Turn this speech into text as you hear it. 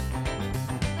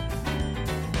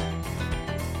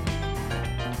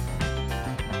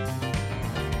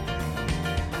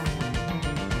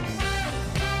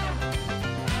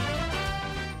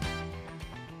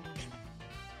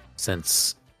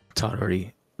since Todd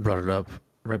already brought it up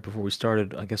right before we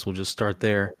started, I guess we'll just start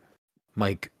there.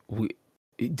 Mike,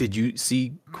 did you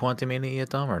see Quantumania yet,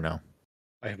 Dom, or no?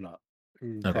 I have not.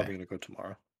 I'm Okay. probably gonna go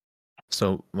tomorrow.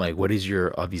 So, Mike, what is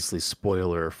your obviously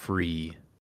spoiler-free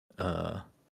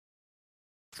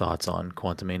thoughts on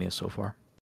Quantumania so far?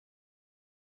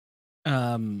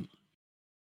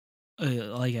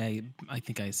 Like I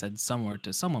think I said somewhere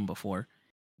to someone before,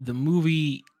 the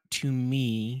movie to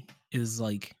me is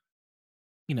like,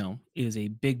 is a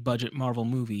big budget Marvel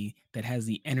movie that has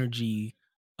the energy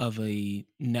of a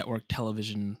network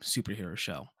television superhero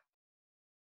show.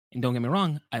 And don't get me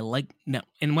wrong, I like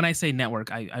and when I say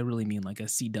network, I really mean like a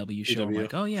CW show. I'm CW.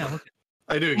 like, oh yeah, look,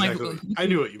 I knew Mike, exactly. I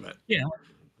knew what you meant. yeah,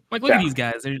 like look at these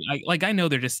guys. They're I know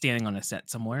they're just standing on a set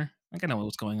somewhere. Like I know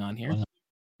what's going on here.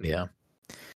 Yeah.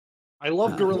 I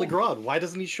love Gorilla Grodd. Why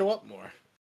doesn't he show up more?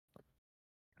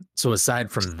 So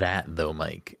aside from that, though,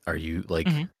 Mike, are you like,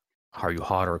 are you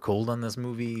hot or cold on this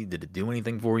movie? Did it do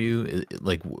anything for you?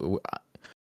 Like,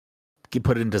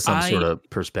 put it into some sort of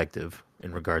perspective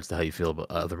in regards to how you feel about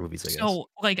other movies, I guess. So,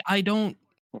 like, I didn't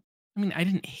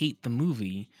hate the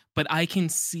movie, but I can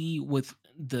see with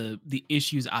the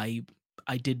issues I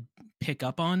did pick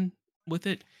up on with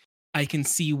it. I can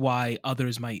see why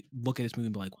others might look at this movie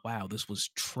and be like, "Wow, this was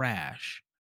trash."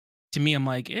 To me, I'm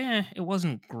like, it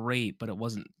wasn't great, but it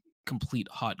wasn't complete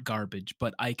hot garbage.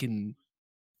 But I can,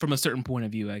 from a certain point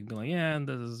of view, I can be like, yeah,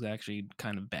 this is actually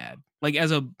kind of bad. Like I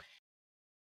don't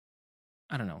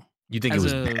know. You think it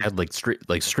was bad? Like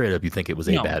straight up, you think it was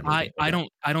a bad movie? I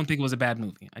don't think it was a bad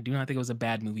movie. I do not think it was a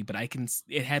bad movie, but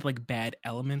it had like bad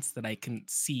elements that I can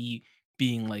see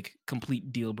being like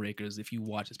complete deal breakers if you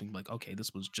watch this being like, okay,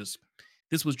 this was just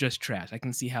trash. I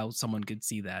can see how someone could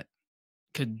see or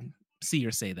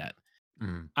say that.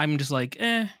 I'm just like,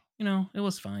 it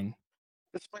was fine.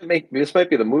 This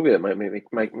might be the movie that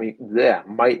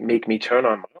might make me turn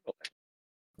on Marvel.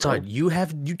 Todd, you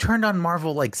turned on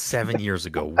Marvel like 7 years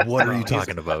ago. What are you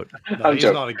talking about? No, he's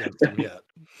not against him yet.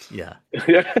 Yeah.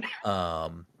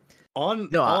 On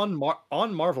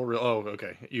Marvel. Oh,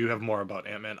 okay. You have more about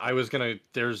Ant-Man.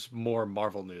 There's more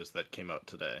Marvel news that came out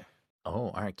today. Oh,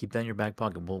 all right. Keep that in your back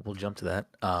pocket. We'll jump to that.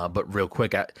 But real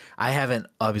quick, I haven't,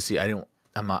 obviously I don't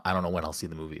know when I'll see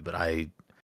the movie, but I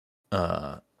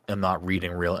am not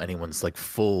reading anyone's like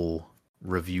full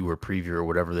review or preview or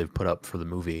whatever they've put up for the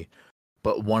movie.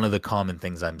 But one of the common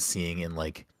things I'm seeing in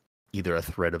like either a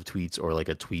thread of tweets or like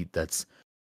a tweet that's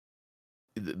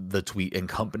the tweet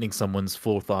accompanying someone's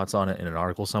full thoughts on it in an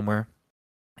article somewhere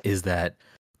is that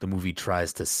the movie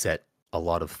tries to set a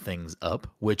lot of things up,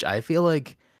 which I feel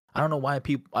like, I don't know why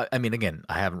people, I mean, again,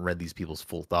 I haven't read these people's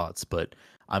full thoughts, but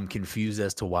I'm confused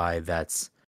as to why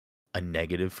that's a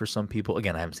negative for some people.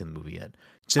 Again, I haven't seen the movie yet.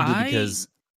 Simply because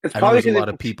I know there's a lot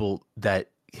of people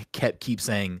that keep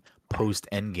saying post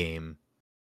Endgame,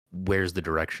 where's the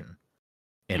direction?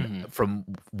 And from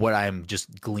what I'm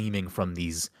just gleaming from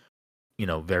these,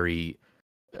 very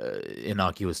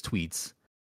innocuous tweets,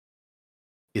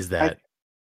 is that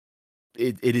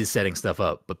it is setting stuff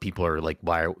up, but people are like,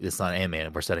 it's not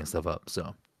Ant-Man, we're setting stuff up.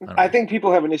 So I think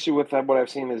people have an issue with what I've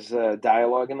seen is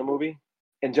dialogue in the movie.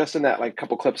 And just in that like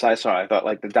couple clips I saw, I thought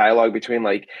like the dialogue between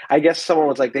like, I guess someone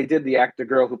was like, they did the actor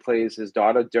girl who plays his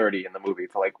daughter dirty in the movie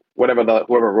for like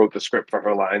whoever wrote the script for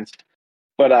her lines.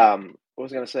 But what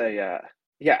was I gonna say? I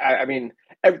mean,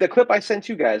 the clip I sent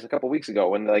you guys a couple weeks ago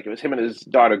when like it was him and his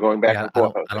daughter going back and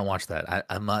forth. I don't watch that.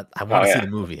 I want to see the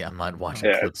movie. I'm not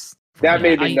watching clips. That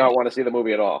made me not want to see the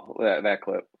movie at all. That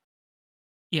clip.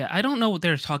 Yeah, I don't know what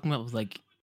they're talking about with like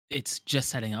it's just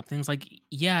setting up things. Like,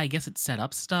 yeah, I guess it set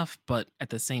up stuff, but at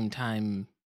the same time,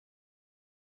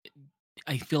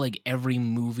 I feel like every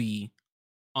movie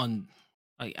on,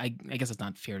 I guess it's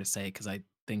not fair to say because I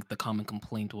think the common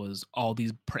complaint was all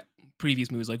these previous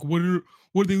movies, like what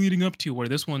are they leading up to? Where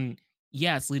this one,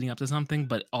 yeah, it's leading up to something,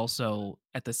 but also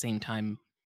at the same time,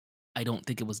 I don't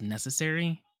think it was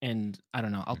necessary. And I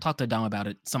don't know. I'll talk to Dom about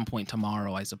it some point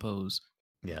tomorrow, I suppose.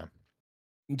 Yeah.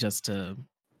 Just to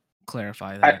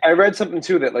clarify that. I read something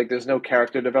too that like there's no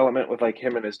character development with like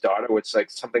him and his daughter, which is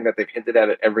like something that they've hinted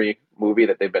at every movie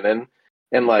that they've been in,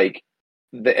 and like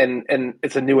and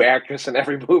it's a new actress in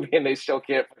every movie, and they still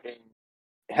can't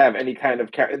have any kind of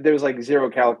there's like zero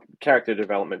character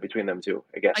development between them two.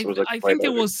 I guess it was like I think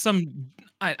there was some.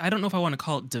 I don't know if I want to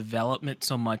call it development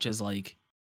so much as like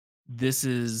this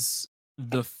is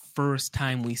the first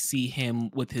time we see him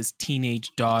with his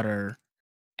teenage daughter,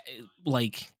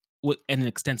 like in an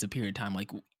extensive period of time.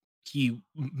 Like he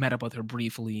met up with her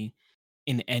briefly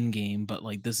in Endgame, but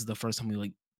like this is the first time we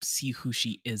like see who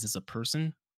she is as a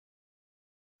person,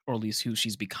 or at least who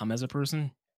she's become as a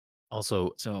person.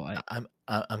 Also, So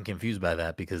I'm confused by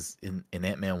that because in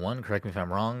Ant-Man 1, correct me if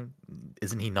I'm wrong,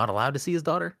 isn't he not allowed to see his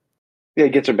daughter? Yeah, he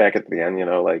gets her back at the end,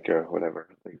 like or whatever.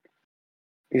 Like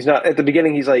he's not at the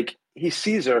beginning. He's like he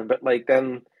sees her, but like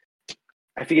then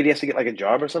I figured he has to get like a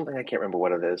job or something. I can't remember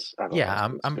what it is. I don't Yeah,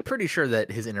 know. I'm pretty sure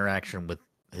that his interaction with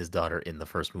his daughter in the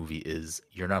first movie is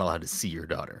you're not allowed to see your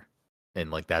daughter, and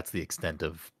like that's the extent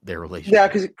of their relationship. Yeah,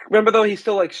 because remember though, he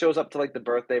still like shows up to like the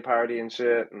birthday party and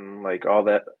shit, and like all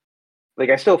that. Like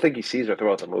I still think he sees her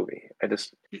throughout the movie.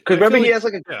 Because remember he has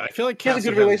like I feel like he has a Cassie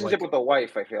good has, relationship like, with the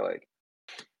wife. I feel like.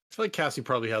 Cassie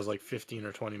probably has like 15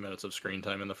 or 20 minutes of screen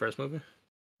time in the first movie.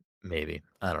 Maybe,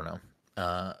 I don't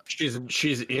know.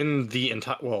 She's in the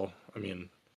entire. Well, I mean,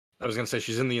 I was gonna say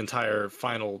she's in the entire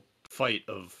final fight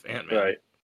of Ant-Man. Right.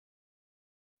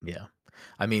 Yeah,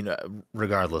 I mean,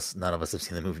 regardless, none of us have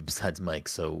seen the movie besides Mike,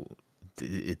 so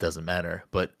it doesn't matter.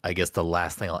 But I guess the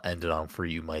last thing I'll end it on for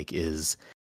you, Mike, is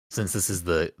since this is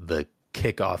the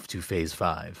kickoff to Phase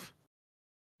 5.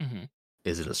 Mhm.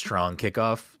 Is it a strong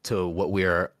kickoff to what we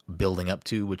are building up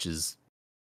to, which is,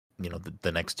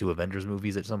 the next two Avengers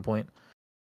movies at some point?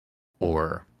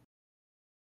 Or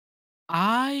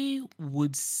I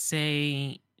would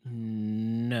say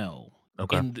no.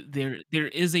 okay, And there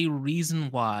is a reason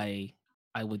why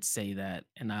I would say that,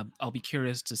 and I'll be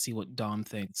curious to see what Dom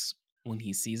thinks when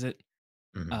he sees it.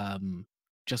 Mhm.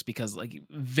 Just because like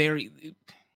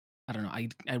I don't know,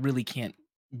 I really can't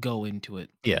go into it.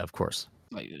 Yeah, of course.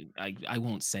 I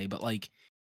won't say, but like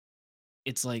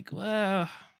it's like, well,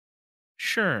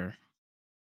 sure,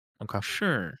 Okay.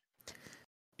 sure.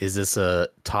 Is this a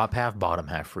top half, bottom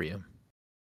half for you?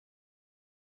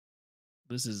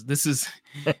 This is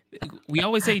we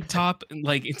always say top,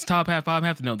 like it's top half, bottom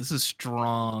half. No, this is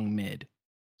strong mid.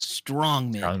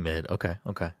 Strong mid. Strong mid.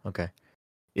 Okay.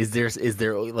 Is there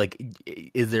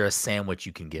a sandwich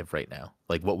you can give right now?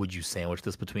 Like, what would you sandwich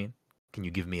this between? Can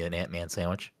you give me an Ant-Man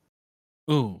sandwich?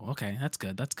 Oh, okay, that's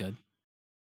good. That's good.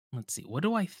 Let's see. What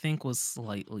do I think was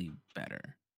slightly better?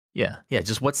 Yeah.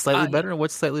 Just what's slightly better and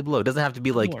what's slightly below. It doesn't have to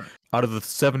be like Sure. out of the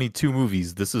 72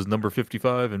 movies, this is number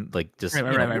 55, and like just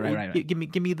Right. give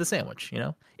me the sandwich.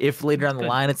 If later That's on the good.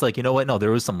 line it's like, you know what, no,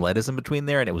 there was some lettuce in between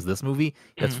there, and it was this movie.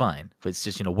 That's Mhm. fine. But it's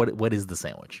just what is the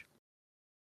sandwich?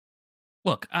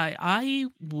 Look, I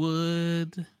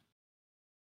would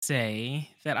say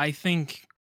that I think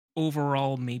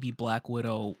overall maybe Black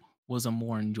Widow was a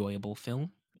more enjoyable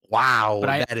film. Wow,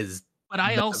 But that is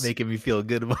I not also making me feel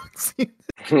good about seeing.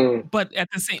 but at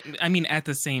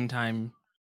the same time,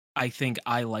 I think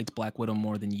I liked Black Widow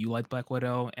more than you liked Black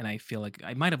Widow, and I feel like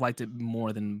I might have liked it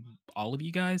more than all of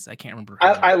you guys. I can't remember.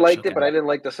 I liked shook it, but out. I didn't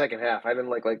like the second half. I didn't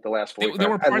like the last 45. There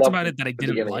were I parts loved about it that I the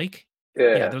didn't beginning. like. Yeah.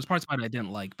 Yeah, there was parts about it I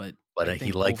didn't like, but But I he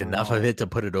think liked enough of overall- it to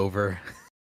put it over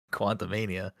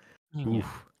Quantumania. Yeah.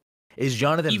 Oof. Is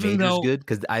Jonathan Even Majors though- good?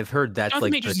 Because I've heard that's Jonathan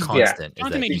like Majors the is good. constant.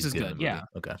 Jonathan that Majors he's is good in good, the movie. yeah.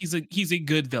 Okay. He's a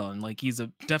good villain. Like he's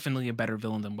definitely a better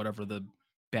villain than whatever the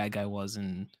bad guy was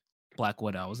in Black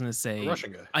Widow. I was gonna say The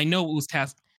Russian guy. I know it was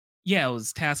it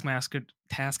was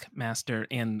Taskmaster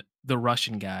and the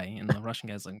Russian guy, and the Russian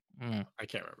guy's like, I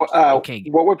can't remember. Okay.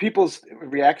 What were people's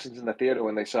reactions in the theater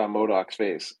when they saw MODOK's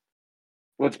face?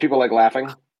 Was people like laughing?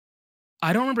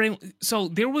 I don't remember. So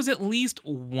there was at least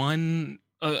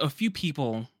a few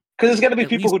people. Because there's got to be At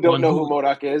people least who don't one know who- who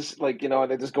MODOK is, like and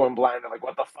they're just going blind. They're like,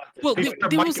 "What the fuck?" Well,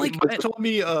 there was like Mike told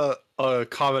me a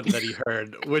comment that he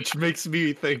heard, which makes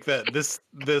me think that this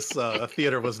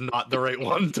theater was not the right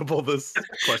one to pull this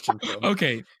question from.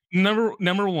 okay,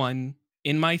 number one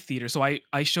in my theater. So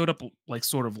I showed up like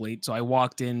sort of late. So I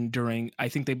walked in during, I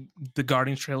think the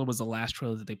Guardians trailer was the last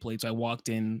trailer that they played. So I walked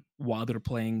in while they're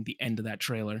playing the end of that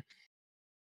trailer.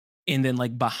 And then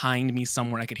like behind me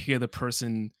somewhere, I could hear the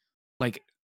person like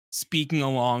speaking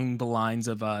along the lines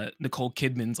of Nicole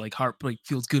Kidman's like "Heartbreak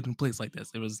feels good in a place like this."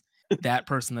 There was that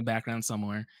person in the background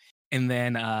somewhere. And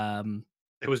then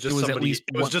It was just It was at somebody. least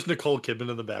It was one- just Nicole Kidman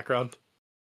in the background.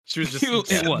 She was just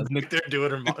It was. back there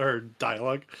doing her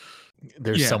dialogue.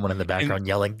 There's Yeah, someone in the background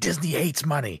yelling, "Disney hates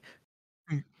money."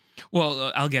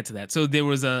 well, I'll get to that. So there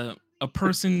was a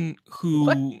person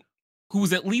who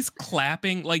was at least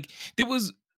clapping. Like there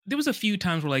was a few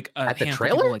times where like a At the handful of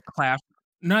people trailer? like clapped.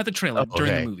 Not the trailer, Oh,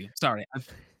 during okay. the movie. Sorry,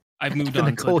 I've moved The on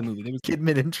to Nicole like, the movie. There was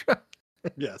Kidman intro.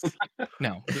 Yes,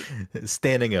 no.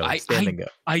 Standing up. Standing up.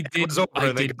 I it did. was over I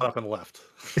and they did. got up and left.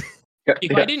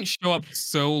 If I didn't show up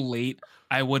so late,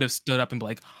 I would have stood up and be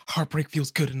like, "Heartbreak feels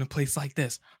good in a place like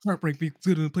this. Heartbreak feels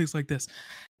good in a place like this."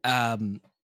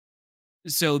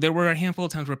 So there were a handful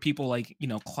of times where people like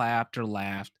clapped or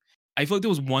laughed. I feel like there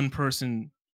was one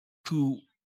person who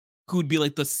would be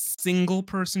like the single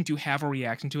person to have a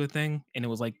reaction to a thing, and it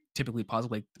was like typically pause,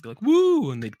 like be like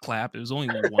 "woo" and they'd clap. It was only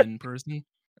one person.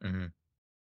 Hmm.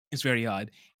 It's very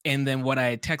odd. And then what I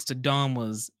had texted Dom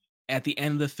was at the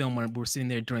end of the film when we're sitting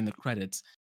there during the credits,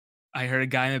 I heard a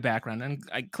guy in the background,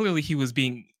 and clearly he was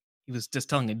just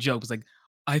telling a joke. It was like,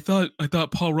 I thought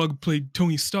Paul Rudd played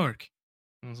Tony Stark.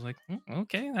 I was like,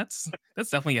 okay, that's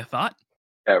definitely a thought.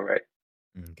 Yeah, right.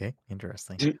 Okay,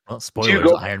 interesting. Do- Well, you spoilers.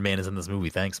 go- Iron Man is in this movie.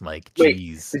 Thanks, Mike. Wait,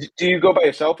 Jeez. do you go by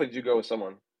yourself or did you go with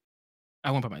someone?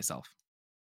 I went by myself.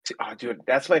 Oh, dude,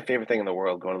 that's my favorite thing in the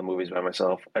world, going to the movies by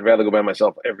myself. I'd rather go by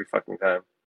myself every fucking time.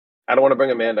 I don't want to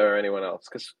bring Amanda or anyone else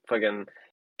because fucking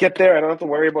get there. I don't have to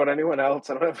worry about anyone else.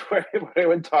 I don't have to worry about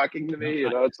anyone talking to me. You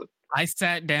know, it's I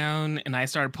sat down and I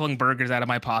started pulling burgers out of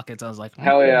my pockets. I was like,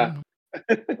 hell yeah.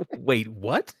 Wait,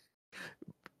 what?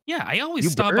 Yeah, I always You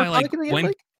stop burger by like pocket again, when.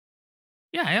 Mike?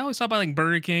 Yeah, I always stop by like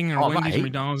Burger King or Oh, I'm not Wendy's or hating.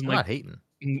 McDonald's and I'm like not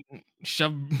hating.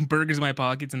 shove burgers in my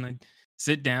pockets and then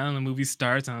sit down and the movie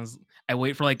starts and I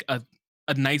wait for like a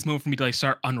nice moment for me to like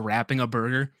start unwrapping a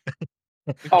burger.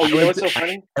 Oh, you know like what's so to-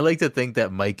 funny? I like to think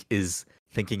that Mike is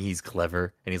thinking he's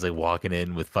clever and he's like walking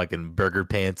in with fucking burger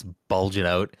pants bulging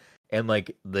out and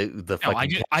like the No,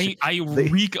 fucking I they-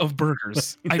 reek of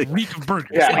burgers. I reek of burgers.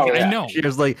 Yeah, like oh, yeah. I know.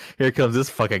 Here's like, here comes this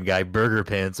fucking guy, burger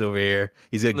pants over here.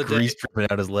 He's got The grease day-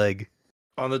 dripping out his leg.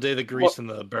 On the day the grease and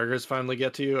the burgers finally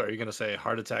get to you, are you gonna say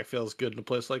heart attack feels good in a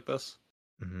place like this?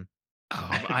 Hmm.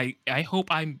 I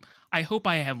hope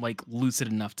I have like lucid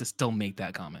enough to still make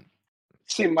that comment.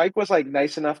 See, Mike was like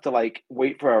nice enough to like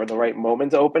wait for the right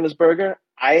moment to open his burger.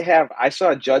 I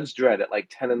saw Judge Dredd at like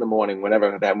 10 in the morning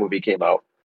whenever that movie came out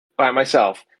by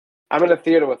myself. I'm in a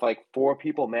theater with like 4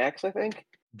 people max, I think.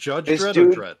 Judge This Dredd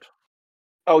dude- or Dredd?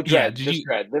 Oh, Yeah, Dredd, did just you-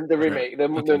 Dredd, the remake,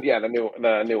 Okay. yeah,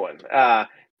 the new one.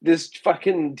 This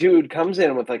fucking dude comes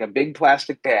in with like a big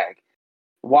plastic bag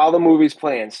while the movie's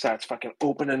playing, starts fucking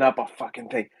opening up a fucking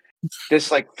thing. This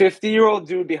like 50-year-old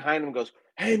dude behind him goes,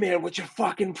 "Hey man, what's your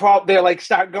fucking problem?" They like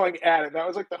start going at it. That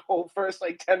was like the whole first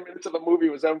like 10 minutes of the movie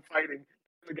was them fighting.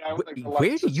 The guy with like the Where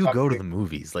lights do and you stuff. go to the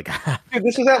movies? Like, Dude,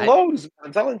 this is at I- Lowe's.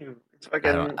 I'm telling you, it's fucking.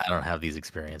 I don't have these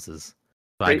experiences.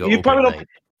 So I go You probably opening don't.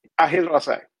 night. Here's what I'll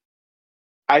say.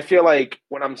 I feel like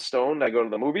when I'm stoned, I go to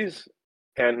the movies,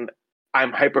 and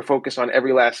I'm hyper focused on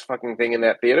every last fucking thing in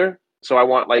that theater. So I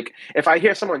want like if I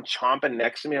hear someone chomping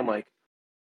next to me, I'm like,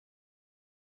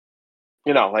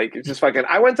 you know, like it's just fucking.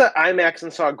 I went to IMAX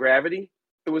and saw Gravity.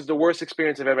 It was the worst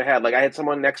experience I've ever had. Like I had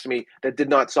someone next to me that did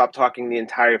not stop talking the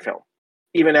entire film,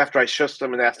 even after I shushed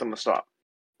them and asked them to stop.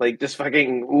 Like just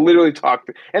fucking literally talked.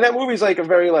 And that movie's like a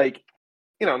very like,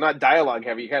 you know, not dialogue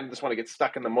heavy. You kind of just want to get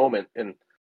stuck in the moment and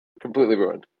completely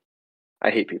ruined.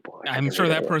 I hate people. I'm sure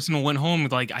that person went home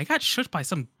with like, I got shushed by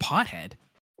some pothead.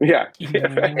 Yeah. He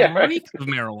Yeah, right. reeks of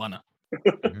marijuana.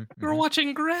 Mhm, We were mhm.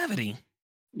 watching Gravity.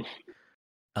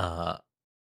 Dom,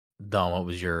 what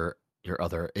was your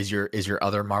other? Is your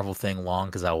other Marvel thing long?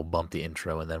 Because I will bump the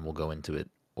intro and then we'll go into it.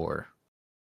 Or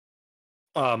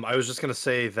I was just gonna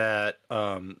say that.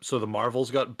 So the Marvels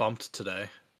got bumped today.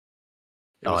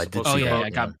 It oh, was I did supposed see to yeah, come that. out I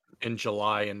got- in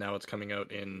July, and now it's coming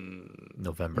out in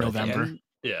November. I think. November.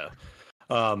 Yeah.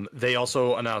 They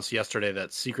also announced yesterday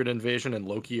that Secret Invasion and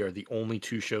Loki are the only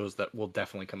 2 shows that will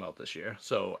definitely come out this year.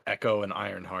 So Echo and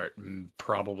Ironheart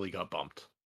probably got bumped.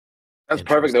 That's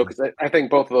perfect though, because I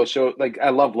think both of those shows. Like I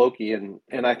love Loki and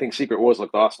I think Secret Wars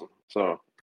looked awesome. So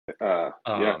yeah,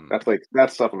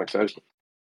 that's stuff I'm excited.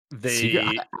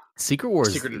 They Secret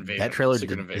Wars. Secret Invasion. That trailer.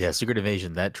 Secret did, Invasion. Yeah, Secret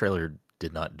Invasion. That trailer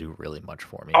did not do really much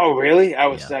for me. Oh really? I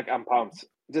was Yeah. sick. I'm pumped.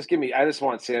 Just give me. I just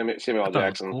want Samuel L. I thought it was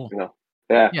Jackson. cool. You know.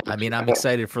 Yeah. Yeah, I mean, I'm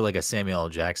excited for like a Samuel L.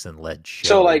 Jackson led show.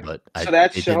 So, like, but so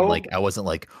that it show- didn't like. I wasn't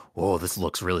like, oh, this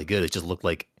looks really good. It just looked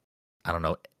like, I don't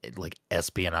know, like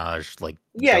espionage, like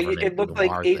Yeah, government it looked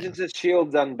like noir Agents thing. of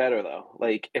Shield done better though.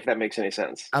 Like if that makes any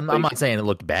sense. I'm Like, not saying it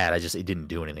looked bad. It didn't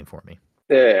do anything for me.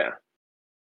 Yeah.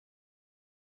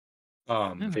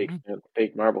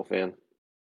 Fake Marvel fan.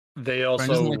 They Brian doesn't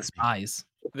also like spies.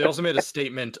 they also made a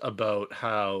statement about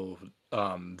how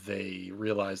they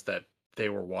realized that they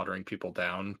were watering people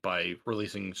down by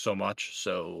releasing so much,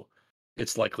 so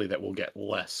it's likely that we'll get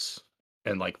less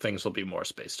and like things will be more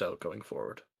spaced out going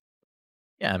forward.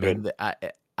 Yeah, I mean, I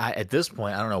at this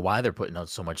point, I don't know why they're putting out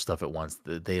so much stuff at once.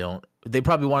 They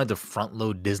probably wanted to front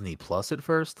load Disney Plus at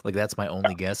first. Like that's my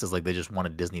only guess is like they just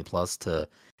wanted Disney Plus to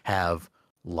have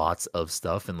lots of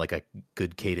stuff and like a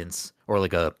good cadence or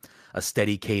like a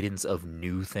steady cadence of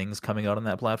new things coming out on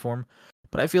that platform.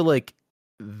 But I feel like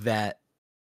that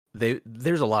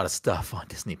there's a lot of stuff on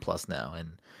Disney Plus now,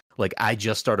 and like I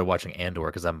just started watching Andor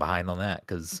because I'm behind on that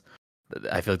because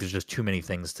I feel like there's just too many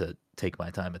things to take my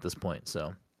time at this point.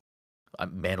 So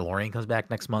Mandalorian comes back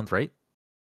next month, right?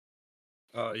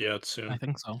 Yeah, it's soon. I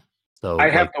think so. So I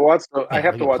have like, to watch. I yeah,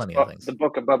 have we to got watch plenty of things. the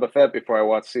Book of Boba Fett before I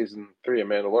watch season 3 of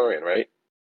Mandalorian. Right?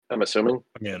 I'm assuming.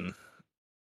 I mean,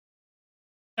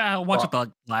 I'll watch Well-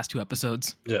 the last 2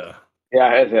 episodes. yeah.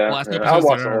 Yeah, The last I'll episodes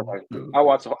watch the are- whole thing. I'll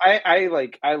watch the whole.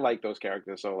 I like those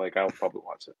characters, so like I'll probably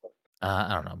watch it.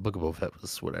 I don't know. Book of Boba Fett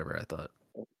was whatever. I thought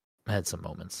I had some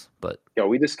moments, but Yo,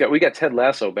 we got Ted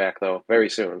Lasso back though very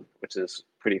soon, which is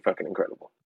pretty fucking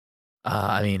incredible.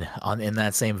 I mean, in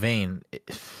that same vein,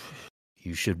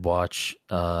 you should watch.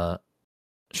 Oh, I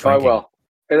Shrinking. will.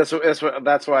 And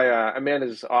that's why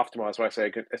Amanda's off tomorrow. That's why I say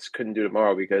I couldn't do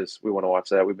tomorrow because we want to watch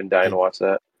that. We've been dying to watch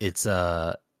that.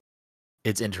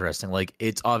 It's interesting. Like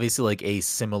it's obviously like a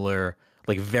similar,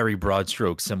 like very broad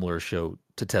stroke, similar show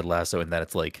to Ted Lasso in that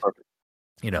it's like, Perfect.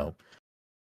 you know,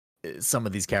 some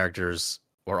of these characters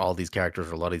or all these characters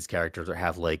or a lot of these characters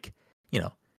have like, you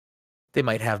know, they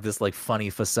might have this like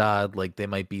funny facade, like they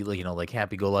might be like, you know, like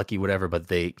happy go lucky, whatever, but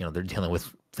they, you know, they're dealing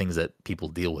with things that people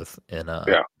deal with. And,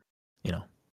 Yeah. you know,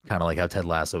 kind of like how Ted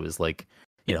Lasso is like,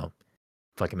 you know,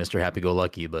 fucking Mr. Happy Go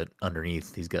Lucky, but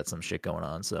underneath he's got some shit going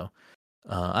on. So,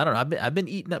 I don't know. I've been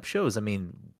eating up shows. I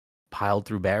mean, piled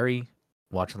through Barry,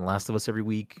 watching The Last of Us every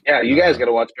week. Yeah, you guys got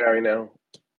to watch Barry now.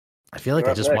 I feel like You're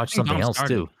I up just next. watched I think something Dom else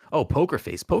started. too. Oh, Poker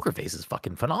Face. Poker Face is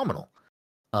fucking phenomenal.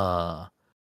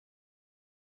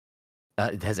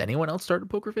 Has anyone else started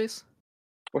Poker Face?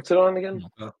 What's it on again?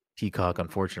 Peacock,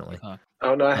 unfortunately.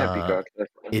 Oh no, I have Uh, Peacock.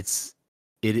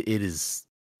 It is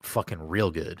fucking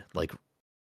real good. Like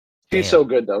She's damn, so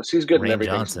good though. She's good in Rain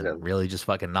everything Johnson she's in. really just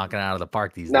fucking knocking it out of the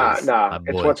park these Nah, days. My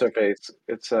it's boy. what's her face.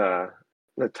 It's Natasha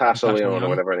Natasha Leone or Lyonne?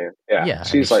 whatever her name. Yeah, Yeah, I mean,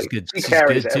 she's like good. she She's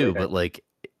carries good too, everything. but like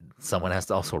someone has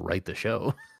to also write the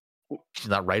show. She's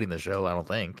not writing the show, I don't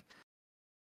think.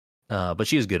 But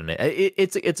she is good in it.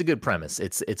 It's a good premise.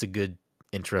 It's a good,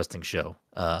 interesting show.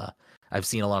 I've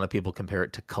seen a lot of people compare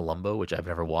it to Columbo, which I've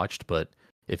never watched, but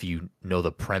if you know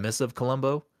the premise of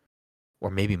Columbo, or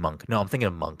maybe Monk. No, I'm thinking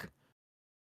of Monk.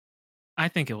 I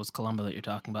think it was Columbo that you're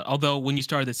talking about. Although when you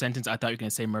started the sentence, I thought you were going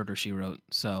to say Murder, She Wrote.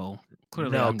 So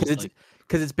clearly, No, I'm just like,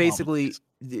 because it's basically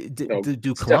No,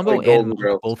 do it's Columbo definitely and Golden Monk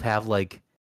Girls. both have like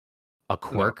a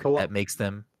quirk Col- that makes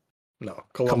them. No,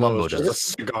 Columbo Columbo is just does. a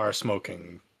cigar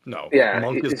smoking. No, Yeah,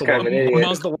 Monk is he's the kind one. of an idiot.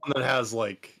 Monk is the one that has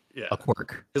like A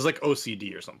quirk. is like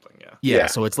OCD or something. Yeah. Yeah, Yeah.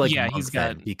 so it's like Yeah, Monk he's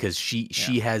then, got- because she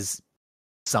has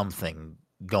something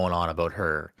going on about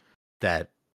her that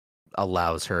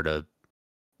allows her to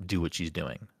do what she's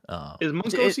doing. Is Monk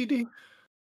it- OCD?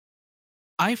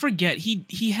 I forget. He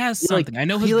has he, like- something. I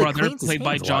know he, his like, brother, cleans his played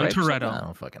by hands a lot, John right, or something? Toretto. I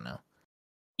don't fucking know.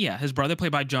 Yeah, his brother,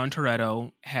 played by John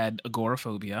Toretto, had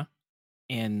agoraphobia,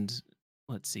 and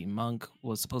let's see, Monk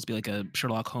was supposed to be like a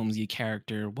Sherlock Holmesy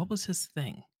character. What was his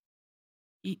thing?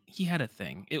 He had a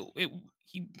thing.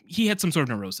 He had some sort of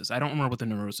neurosis. I don't remember what the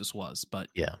neurosis was, but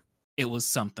Yeah. it was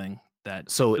something that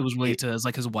So it was related to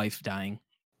like his wife dying.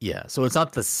 Yeah, so it's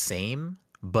not the same,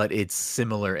 but it's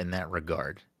similar in that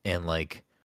regard. And like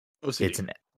OCD.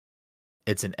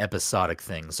 it's an episodic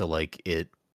thing. So like it,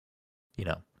 you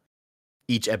know,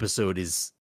 each episode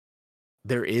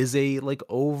there is a like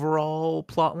overall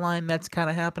plot line that's kind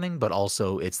of happening, but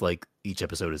also it's like each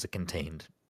episode is a contained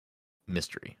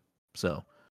mystery. So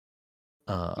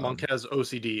Monk has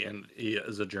OCD and he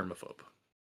is a germaphobe.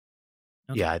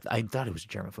 yeah, I thought it was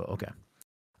germaphobe. Okay.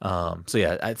 So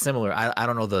yeah, it's similar. I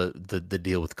don't know the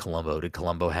deal with Columbo. Did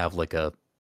Columbo have like a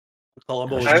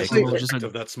Columbo is Honestly, just a just a-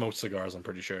 detective that smokes cigars. I'm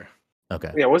pretty sure.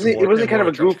 okay? Yeah, wasn't More- he kind of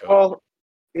a more trench coat. goofball?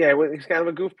 Yeah, he's kind of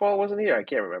a goofball, wasn't he? I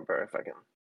can't remember if I can.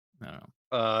 I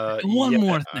don't know. One One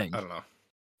more thing. I don't know.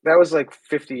 That was like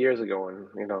 50 years ago, and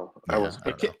I Yeah, was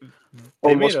I don't know.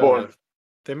 almost born.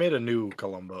 They made a new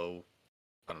Columbo.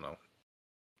 I don't know,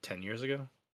 10 years ago,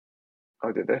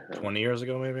 Oh, did they? 20 years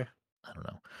ago, maybe. I don't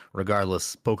know.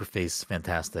 Regardless, Poker Face,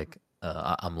 fantastic.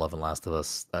 I'm loving Last of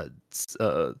Us.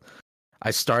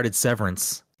 I started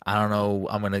Severance. I don't know.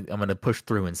 I'm gonna push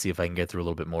through and see if I can get through a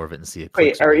little bit more of it and see it.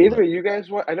 Wait, are either of you guys?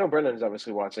 I know Brendan's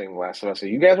obviously watching Last of Us. Are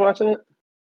you guys watching it?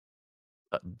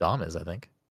 Dom is, I think.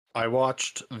 I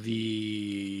watched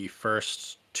the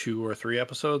first 2 or 3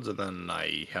 episodes, and then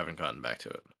I haven't gotten back to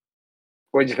it.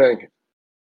 What'd you think?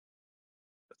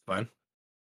 It's fine.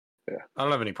 Yeah. I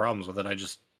don't have any problems with it. I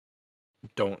just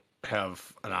don't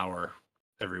have an hour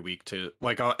every week to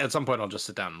like. At some point, I'll just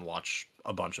sit down and watch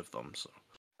a bunch of them. So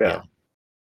Yeah.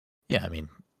 Yeah, I mean,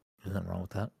 there's nothing wrong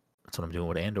with that. That's what I'm doing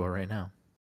with Andor right now.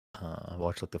 I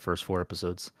watched like the first 4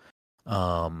 episodes.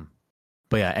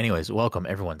 But yeah, anyways, welcome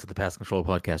everyone to the Pass Control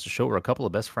Podcast, a show where a couple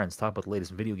of best friends talk about the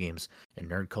latest in video games and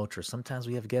nerd culture. Sometimes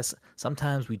we have guests,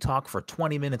 sometimes we talk for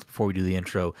 20 minutes before we do the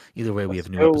intro. Either way, we have a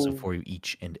new episode for you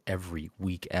each and every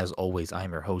week. As always,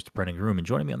 I'm your host, Brennan Groom, and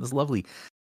joining me on this lovely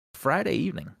Friday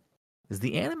evening is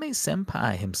the anime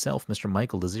senpai himself, Mr.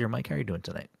 Michael Desir. Mike, how are you doing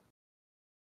tonight?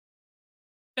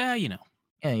 Yeah, you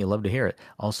love to hear it.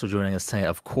 Also joining us tonight,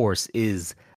 of course,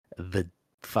 is the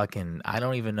fucking, I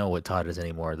don't even know what Todd is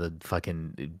anymore. The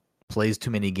fucking plays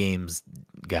too many games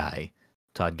guy,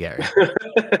 Todd Gary.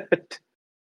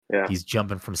 Yeah. He's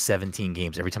jumping from 17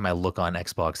 games. Every time I look on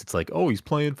Xbox, it's like, oh, he's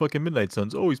playing fucking Midnight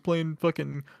Suns. Oh, he's playing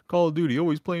fucking Call of Duty. Oh,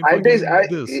 he's playing fucking this.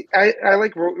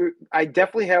 I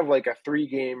definitely have like a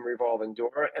 3-game revolving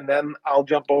door, and then I'll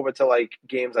jump over to like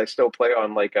games I still play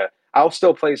on I'll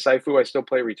still play Saifu. I still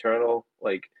play Returnal.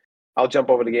 Like, I'll jump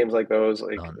over to games like those.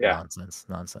 Like,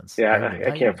 Nonsense. Yeah,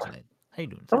 I can't play. How you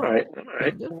doing All tonight?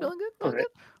 right. Feeling good? All right.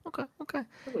 Okay.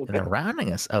 And then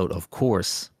rounding us out, of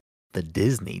course, the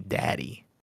Disney daddy,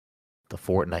 the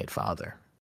Fortnite father,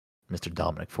 Mr.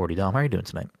 Dominic 40 Dom. How are you doing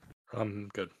tonight? I'm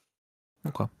good.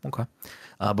 Okay.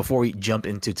 Before we jump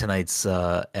into tonight's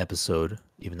episode,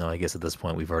 even though I guess at this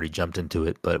point we've already jumped into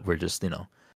it, but we're just,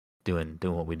 doing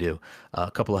what we do.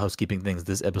 A couple of housekeeping things.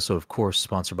 This episode, of course,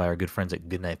 sponsored by our good friends at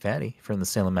Goodnight Fatty. If you're in the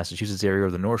Salem, Massachusetts area or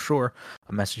the North Shore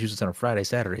of Massachusetts on a Friday,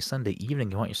 Saturday, Sunday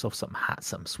evening, you want yourself something hot,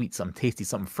 something sweet, something tasty,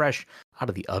 something fresh out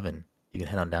of the oven, you can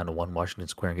head on down to 1 Washington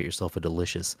Square and get yourself a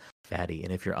delicious fatty.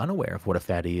 And if you're unaware of what a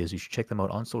fatty is, you should check them out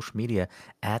on social media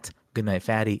at Goodnight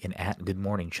Fatty and at Good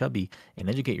Morning Chubby and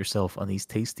educate yourself on these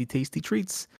tasty, tasty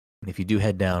treats. And if you do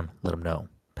head down, let them know.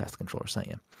 Pass the controller sent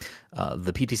you.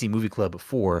 The PTC Movie Club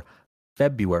for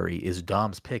February is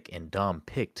Dom's pick, and Dom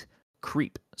picked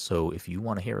Creep. So if you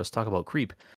want to hear us talk about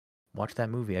Creep, watch that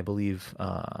movie. I believe,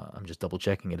 I'm just double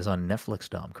checking. It is on Netflix,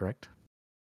 Dom, correct?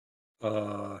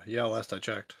 Yeah, last I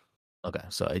checked. Okay,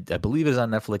 so I believe it is on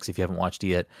Netflix if you haven't watched it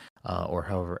yet, or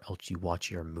however else you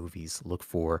watch your movies. Look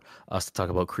for us to talk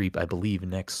about Creep. I believe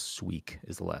next week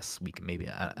is the last week. Maybe,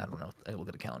 I don't know. I look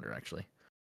at the calendar, actually.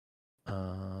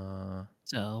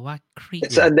 So I Creep.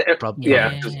 It's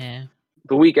the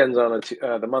weekend's on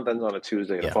the month ends on a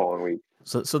Tuesday the following week.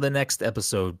 So the next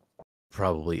episode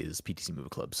probably is PTC Movie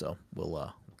Club. So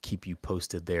we'll keep you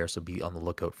posted there. So be on the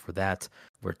lookout for that.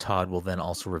 Where Todd will then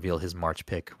also reveal his March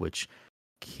pick, which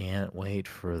can't wait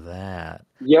for that.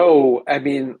 Yo, I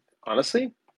mean,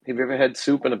 honestly, have you ever had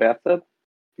soup in a bathtub?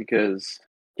 Because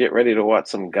get ready to watch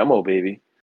some Gummo, baby.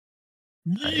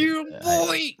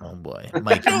 Oh boy,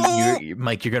 Mike,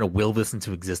 Mike, you're gonna will this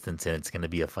into existence, and it's gonna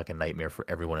be a fucking nightmare for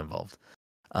everyone involved.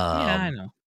 Yeah, I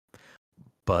know.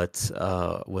 But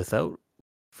without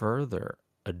further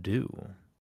ado,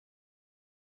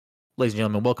 ladies and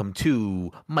gentlemen, welcome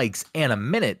to Mike's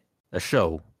Anime Minute, a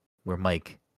show where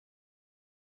Mike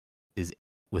is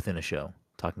within a show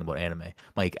talking about anime.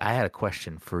 Mike, I had a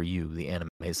question for you, the anime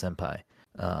senpai,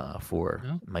 for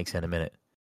Mike's Anime Minute.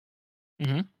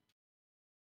 Mm-hmm.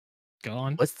 Go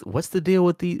on. What's the deal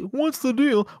with these? What's the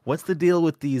deal with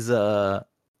these? What's the?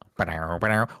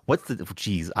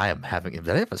 Jeez, I am having. Did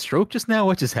I have a stroke just now?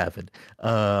 What just happened?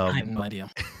 I have no idea.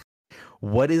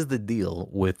 What is the deal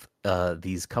with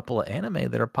these couple of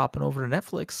anime that are popping over to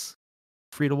Netflix,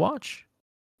 free to watch?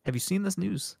 Have you seen this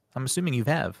news? I'm assuming you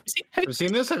have. Have you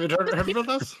seen this? Have you heard about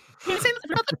this? This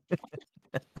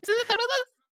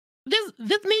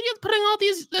media is putting all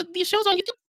these shows on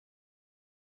YouTube.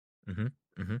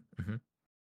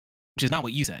 Which is not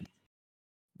what you said.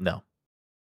 No.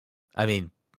 I mean,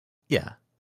 yeah.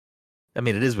 I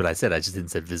mean, it is what I said. I just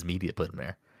didn't say Viz Media put them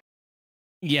there.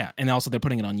 Yeah, and also they're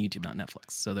putting it on YouTube, not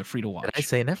Netflix, so they're free to watch. Did I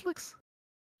say Netflix?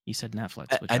 You said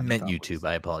Netflix. I meant YouTube.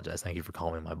 I apologize. Thank you for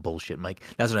calling me my bullshit, Mike.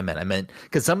 That's what I meant. I meant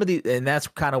because some of the, and that's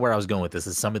kind of where I was going with this,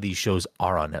 is some of these shows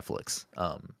are on Netflix.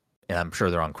 And I'm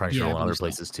sure they're on Crunchyroll and other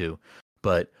places too.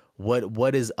 But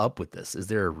what is up with this? Is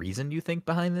there a reason you think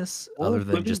behind this, other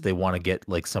than just they want to get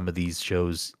like some of these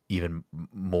shows even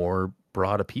more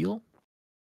broad appeal?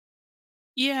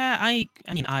 Yeah, I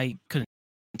mean, I couldn't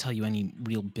tell you any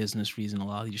real business reason. A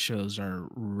lot of these shows are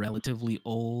relatively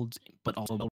old, but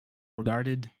also well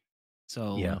regarded.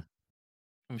 So yeah,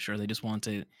 I'm sure they just want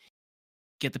to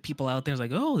get the people out there. It's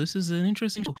like, oh, this is an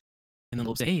interesting show, and then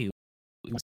they'll say, hey,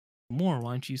 we want more.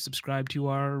 Why don't you subscribe to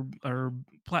our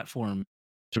platform?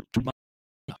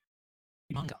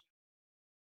 Manga.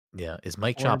 Yeah, is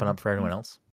Mike chopping up for anyone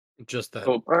else? Just that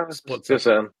split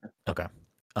second. Okay.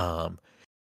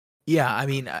 Yeah, I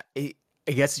mean, I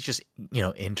guess it's just,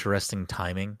 interesting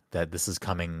timing that this is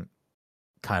coming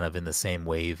kind of in the same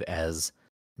wave as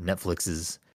Netflix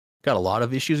has got a lot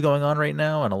of issues going on right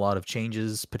now and a lot of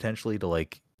changes potentially to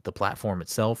like the platform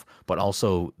itself, but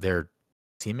also they're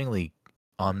seemingly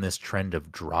on this trend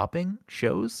of dropping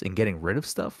shows and getting rid of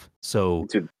stuff. So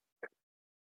Dude,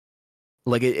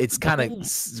 like it's The kind whole-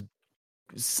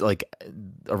 of like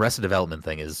Arrested Development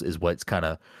thing is what's kind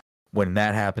of when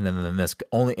that happened, and then this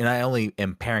only, and I only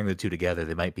am pairing the two together.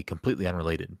 They might be completely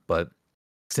unrelated, but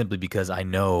simply because I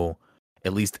know,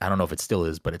 at least I don't know if it still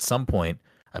is, but at some point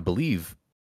I believe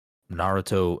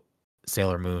Naruto,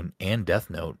 Sailor Moon, and Death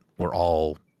Note were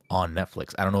all on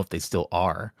Netflix. I don't know if they still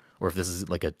are, or if this is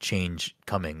like a change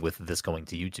coming with this going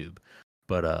to YouTube.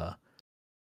 But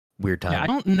weird time. Yeah, I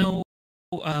don't know.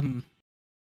 I don't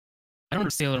remember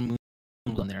Sailor Moon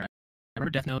was on there. I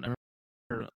remember Death Note. I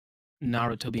remember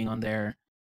Naruto being on there.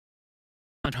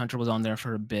 Hunter x Hunter was on there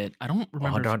for a bit. I don't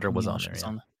remember. Hunter if x Hunter was on Inuyasha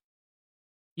there, yeah.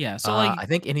 Yeah, so like I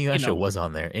think Inuyasha know. was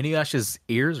on there. Inuyasha's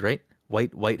ears, right?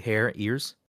 White hair,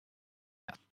 ears.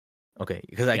 Okay,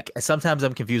 because sometimes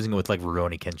I'm confusing it with like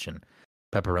Rurouni Kenshin,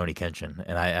 Pepperoni Kenshin,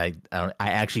 and I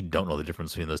actually don't know the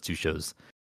difference between those two shows.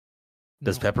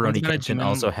 Does no, one's Pepperoni got a Kenshin demon-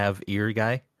 also have ear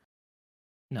guy?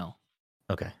 No,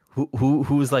 Okay,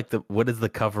 who is like what is the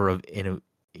cover of Rurouni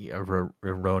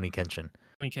Kenshin?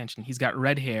 Rurouni Kenshin. He's got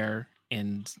red hair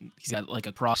and he's got like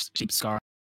a cross-shaped scar on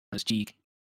his cheek.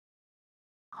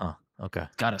 Huh. Okay.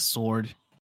 Got a sword.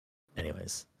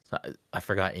 Anyways, so I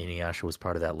forgot Inuyasha was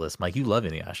part of that list. Mike, you love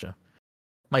Inuyasha.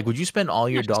 Mike, would you spend all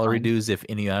your Inuyasha's dollary fine. dues if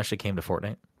Inuyasha came to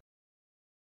Fortnite?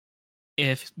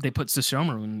 If they put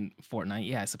Sesshomaru in Fortnite,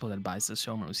 yeah, I suppose I'd buy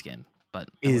Sesshomaru skin. But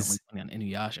I wouldn't waste money on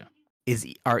Inuyasha.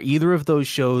 Are either of those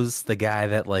shows the guy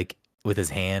that like with his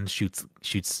hand shoots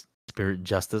Spirit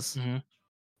Justice? Mm-hmm.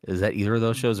 Is that either of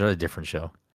those shows or a different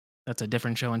show? That's a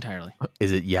different show entirely.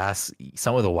 Is it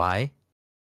some with a Y?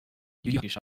 Yu Yu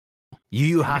Hakusho. Yu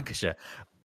Yu Hakusho.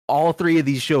 All three of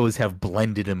these shows have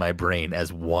blended in my brain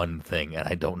as one thing, and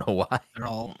I don't know why. They're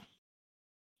all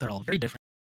very different.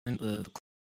 And the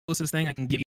closest thing I can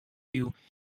give you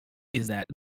is that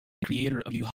the creator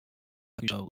of Yu Yu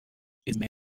Hakusho is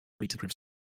married to Chris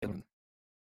Taylor.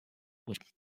 Which,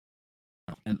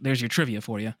 and there's your trivia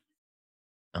for you.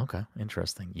 Okay,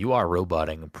 interesting. You are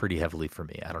roboting pretty heavily for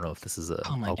me. I don't know if this is a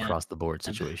Oh my God. across the board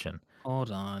situation. Hold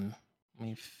on, let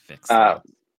me fix that.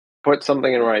 put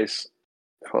something in rice.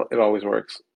 It always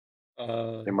works.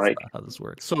 Hey, Mike. That's not how this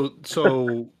works.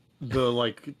 So the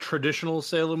like traditional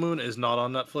Sailor Moon is not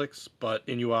on Netflix, but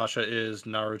Inuyasha is,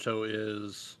 Naruto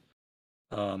is,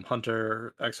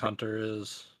 Hunter x Hunter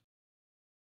is.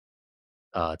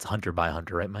 It's Hunter by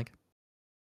Hunter, right, Mike?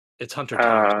 It's Hunter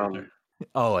times Um, Hunter.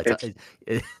 Oh,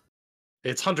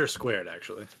 It's Hunter squared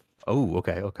actually. oh,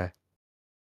 okay.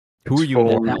 Who It's are you full-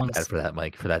 more That mad one's- at for that,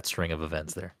 Mike? For that string of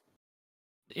events there?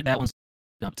 That one's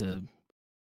up to.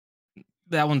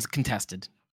 That one's contested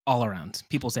all around.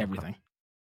 People say everything.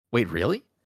 Wait, really?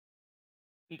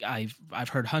 I've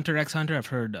heard Hunter x Hunter. I've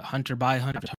heard Hunter by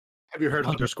Hunter. Have you heard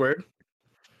Hunter squared?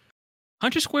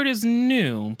 Hunter Squared is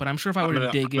new, but I'm sure if I were to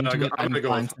dig into it, I'm I'd find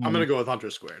gonna someone- go with Hunter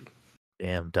squared.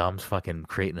 Damn, Dom's fucking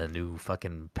creating a new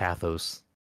fucking pathos.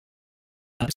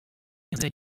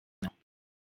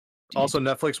 Also,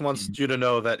 Netflix wants you to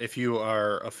know that if you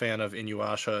are a fan of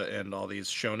Inuyasha and all these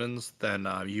shonens, then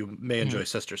you may enjoy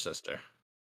Sister Sister.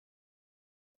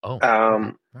 Oh,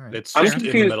 Um, all right. It's I'm just in the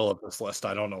confused. middle of this list.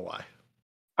 I don't know why.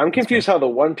 I'm confused how the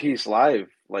One Piece Live,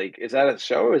 like, is that a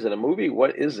show or is it a movie?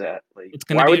 What is that? Like, It's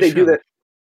gonna why be would a they do show.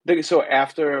 that? So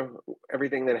after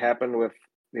everything that happened with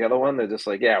the other one, they're just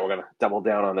like, yeah, we're gonna double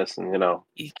down on this and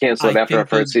cancel it I after our think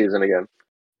first season again.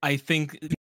 I think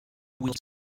we'll.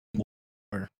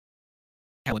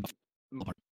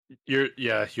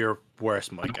 You're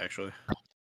worse, Mike. Actually,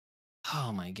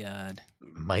 Oh my god!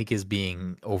 Mike is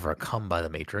being overcome by the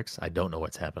Matrix. I don't know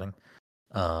what's happening.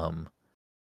 We'll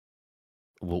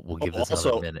give this another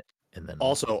Also- minute, and then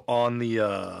also on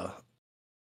the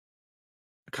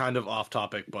kind of off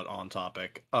topic but on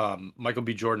topic, Michael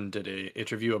B. Jordan did a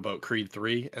interview about Creed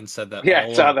 3 and said that Yeah, I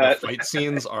all saw of the that. fight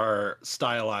scenes are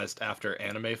stylized after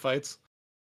anime fights.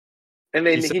 And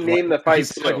then said, he named the he fights.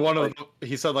 said, like too. one of Like, the,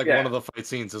 he said like yeah. one of the fight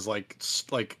scenes is like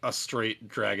a straight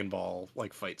Dragon Ball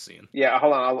like fight scene. yeah,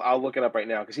 hold on, I'll look it up right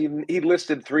now because he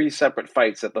listed 3 separate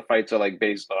fights that the fights are like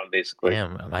based on, basically.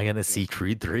 damn, am I gonna see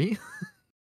Creed 3?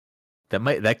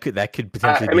 that could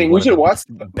potentially I be mean, one you should of the watch-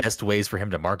 best ways for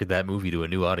him to market that movie to a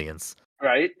new audience.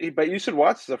 Right, but you should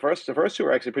watch the first. The first 2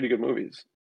 are actually pretty good movies.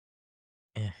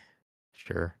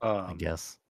 Sure, I Um,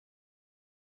 guess.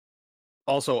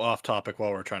 Also off topic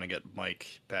while we're trying to get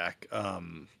Mike back,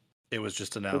 it was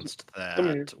just announced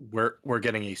that we're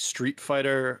getting a Street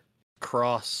Fighter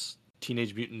cross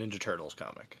Teenage Mutant Ninja Turtles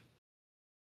comic.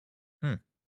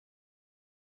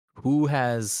 Who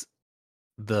has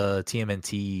the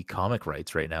TMNT comic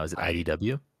rights right now? Is it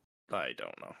IDW? I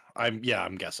don't know.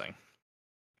 I'm guessing.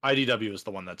 IDW is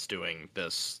the one that's doing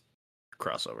this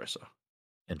crossover. So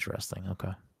Interesting.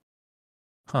 Okay.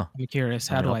 Huh. I'm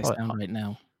curious. I How mean, do I'll I probably- sound right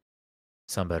now?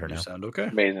 Sound better you now. sound okay.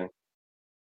 Amazing.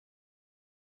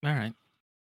 All right.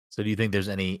 So do you think there's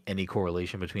any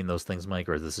correlation between those things, Mike,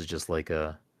 or this is just like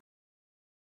a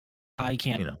I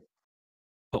can't you know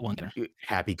put one there.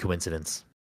 happy coincidence?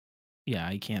 Yeah,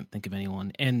 I can't think of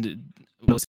anyone. And what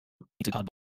I was saying to Todd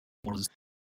was,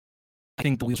 I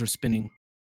think the wheels are spinning.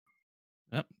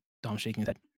 Yep, Dom's shaking his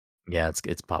head. Yeah,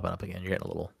 it's popping up again. You're getting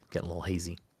a little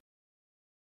hazy.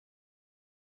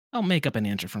 I'll make up an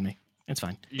answer for me. It's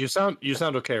fine. You sound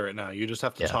okay right now. You just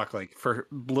have to Yeah. talk like for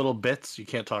little bits. You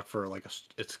can't talk for like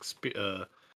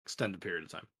extended period of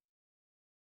time.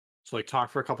 So like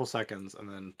talk for a couple seconds and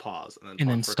then pause and then And talk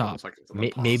then for a couple stop. seconds and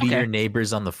then pause. Maybe Okay. your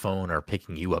neighbors on the phone are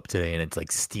picking you up today, and it's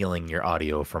like stealing your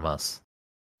audio from us.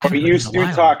 I But haven't you heard in a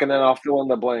while. talk, and then I'll fill in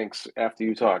the blanks after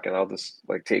you talk, and I'll just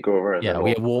like take over. And Yeah, then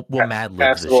we'll pass- mad lib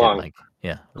pass this it shit, along. Mike.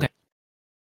 Yeah. Okay.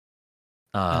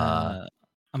 Uh,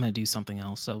 I'm gonna do something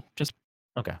else. So just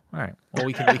okay. All right. Well,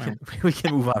 we can we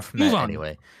can move on from that Move on.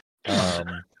 anyway.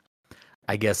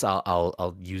 I guess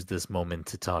I'll use this moment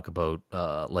to talk about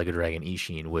Lego Dragon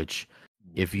Ishin, which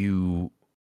if you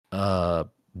want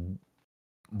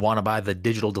to buy the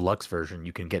digital deluxe version,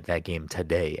 you can get that game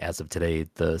today, as of today,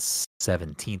 the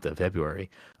 17th of February.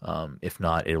 If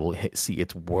not, it will see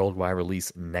its worldwide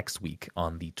release next week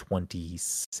on the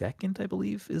 22nd, I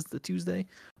believe, is the Tuesday.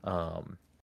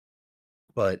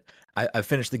 But I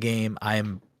finished the game.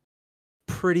 I'm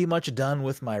pretty much done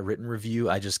with my written review.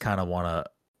 I just kind of want to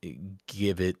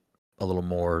give it a little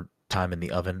more time in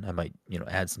the oven. I might,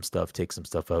 add some stuff, take some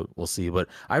stuff out. We'll see. But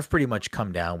I've pretty much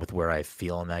come down with where I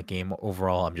feel in that game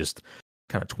overall. I'm just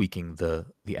kind of tweaking the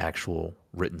actual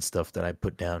written stuff that I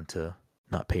put down to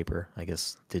not paper, I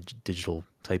guess, digital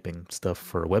typing stuff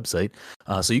for a website.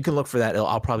 So you can look for that.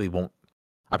 I probably won't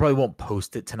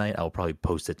post it tonight. I'll probably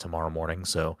post it tomorrow morning.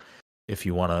 So if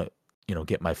you want to,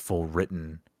 get my full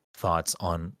written thoughts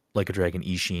on Like a Dragon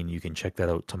Ishin, you can check that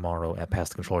out tomorrow at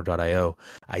passthecontroller.io.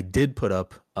 I did put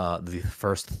up the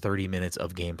first 30 minutes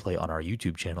of gameplay on our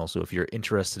YouTube channel. So if you're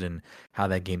interested in how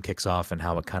that game kicks off and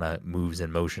how it kind of moves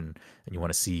in motion and you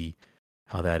want to see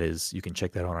how that is, you can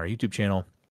check that on our YouTube channel.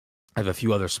 I have a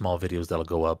few other small videos that'll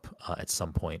go up at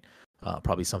some point.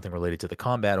 Probably something related to the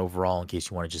combat overall, in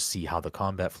case you want to just see how the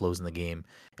combat flows in the game,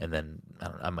 and then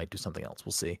I might do something else.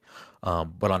 We'll see.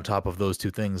 But on top of those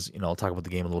two things, I'll talk about the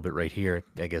game a little bit right here.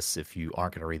 I guess if you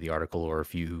aren't going to read the article, or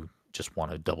if you just want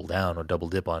to double down or double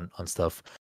dip on stuff,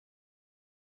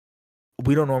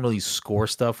 we don't normally score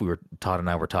stuff. Todd and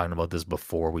I were talking about this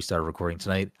before we started recording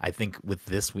tonight. I think with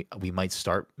this, we might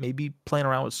start maybe playing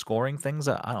around with scoring things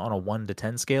on a 1 to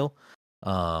 10 scale,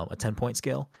 a 10-point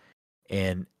scale,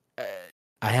 and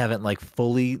I haven't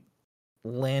fully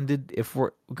landed if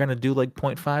we're gonna do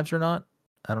 0.5s or not.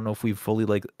 I don't know if we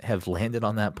fully have landed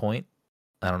on that point.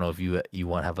 I don't know if you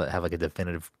want to have a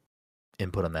definitive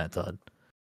input on that, Todd.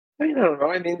 I don't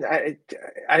know. I mean,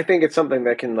 I think it's something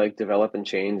that can develop and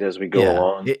change as we go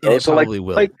along. It probably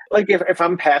will. If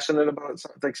I'm passionate about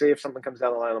something, say if something comes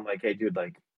down the line, I'm like, hey, dude,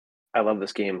 I love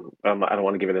this game. I don't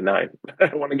want to give it a 9.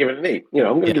 I want to give it an 8. I'm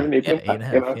going to give it an 8.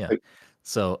 8.5. Yeah.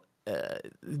 So,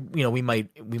 we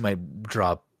might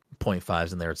drop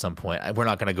 0.5s in there at some point. We're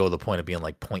not going to go to the point of being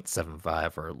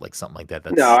 0.75 or something like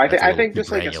that. No, I think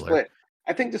just a split.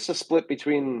 I think just a split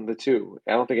between the two.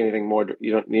 I don't think anything more.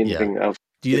 You don't need anything else.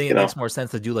 Do you think it makes more sense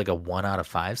to do a 1 out of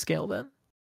 5 scale then?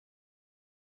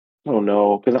 Oh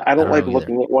no, because I don't like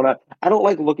looking at one. I don't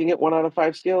like looking at 1 out of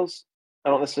 5 scales. I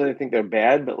don't necessarily think they're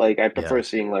bad, but I prefer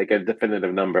seeing a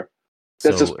definitive number.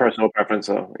 That's just personal preference,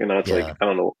 though. It's I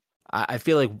don't know. I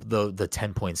feel like the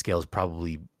 10-point scale is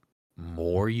probably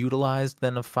more utilized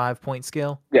than a 5-point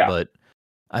scale. Yeah. But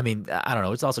I mean, I don't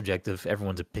know. It's all subjective.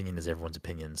 Everyone's opinion is everyone's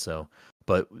opinion. So,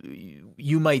 but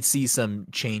you might see some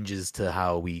changes to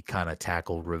how we kind of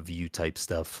tackle review type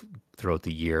stuff throughout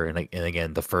the year. And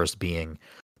again, the first being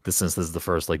since this is the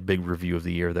first big review of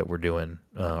the year that we're doing,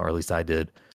 or at least I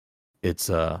did. It's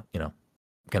gonna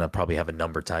probably have a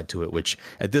number tied to it, which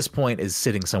at this point is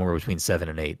sitting somewhere between 7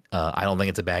 and 8. I don't think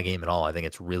it's a bad game at all. I think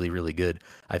it's really, really good.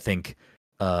 I think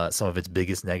some of its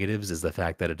biggest negatives is the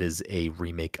fact that it is a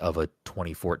remake of a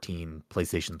 2014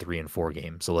 PlayStation 3 and 4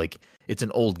 game. So it's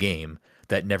an old game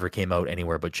that never came out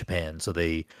anywhere but Japan. So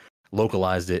they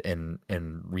localized it and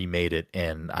remade it.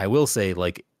 And I will say,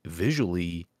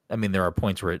 visually, I mean, there are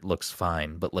points where it looks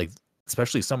fine, but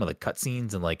especially some of the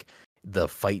cutscenes and the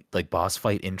fight, boss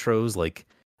fight intros,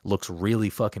 looks really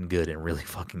fucking good and really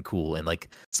fucking cool. And like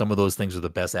some of those things are the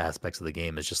best aspects of the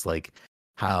game. It's just like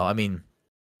how, I mean,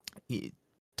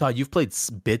 Todd, you've played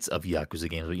bits of Yakuza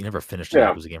games, but you never finished a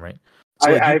Yakuza game, right?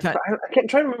 So I can't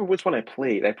try to remember which one I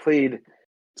played. I played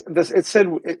this. It said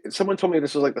someone told me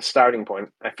this was like the starting point.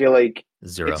 I feel like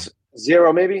Zero. It's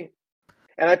Zero, maybe.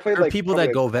 And I played there are like people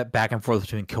that go back and forth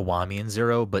between Kiwami and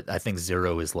Zero, but I think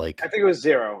Zero is like. I think it was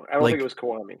Zero. I don't think it was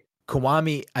Kiwami.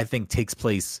 Kiwami, I think, takes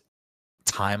place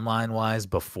timeline wise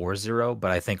before Zero, but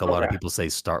I think a lot of people say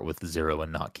start with Zero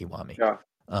and not Kiwami. Yeah.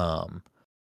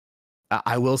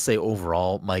 I will say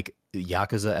overall, Mike,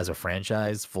 Yakuza as a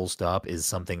franchise, full stop, is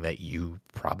something that you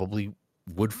probably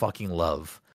would fucking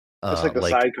love. Just like the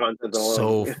side content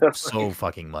alone. So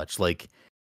fucking much. Like,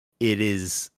 it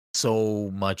is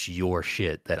so much your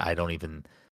shit that I don't even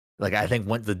like. I think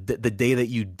when the day that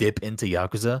you dip into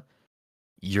Yakuza,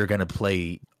 you're gonna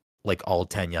play like all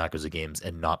 10 Yakuza games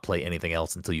and not play anything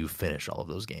else until you finish all of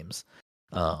those games.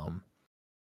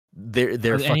 They're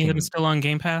fucking, any of them still on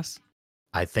Game Pass?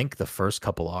 I think the first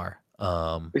couple are.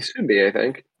 They should be, I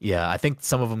think. Yeah, I think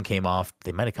some of them came off.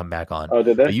 They might have come back on. Oh,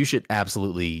 did they? But you should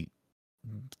absolutely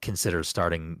consider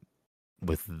starting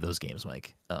with those games,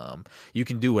 Mike. You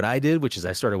can do what I did, which is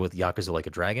I started with Yakuza Like a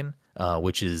Dragon,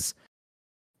 which is,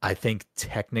 I think,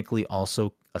 technically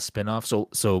also a spinoff.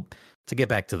 So to get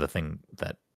back to the thing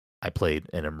that I played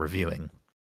and I'm reviewing,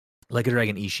 Like a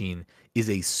Dragon Ishin is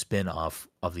a spinoff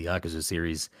of the Yakuza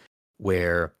series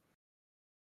where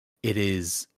it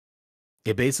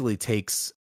basically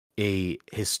takes a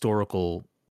historical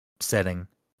setting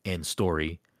and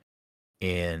story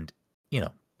and,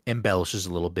 embellishes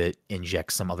a little bit,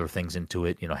 injects some other things into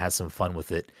it, has some fun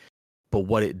with it. But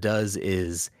what it does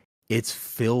is it's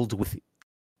filled with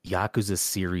Yakuza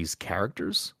series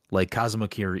characters. Like Kazuma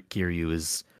Kiryu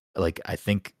is, like, I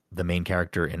think the main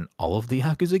character in all of the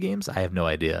Yakuza games. I have no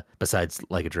idea, besides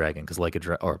Like a Dragon, because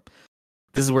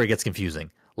this is where it gets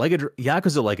confusing.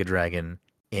 Yakuza Like a Dragon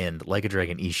and Like a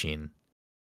Dragon Ishin,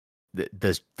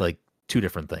 there's like two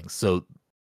different things. So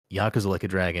Yakuza Like a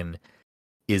Dragon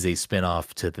is a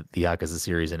spin-off to the Yakuza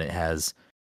series, and it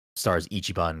stars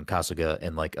Ichiban Kasuga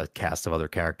and like a cast of other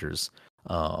characters.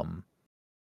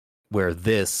 Where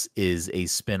this is a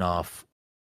spin-off,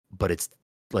 but it's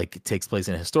like it takes place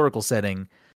in a historical setting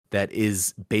that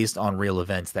is based on real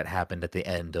events that happened at the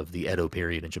end of the Edo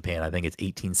period in Japan. I think it's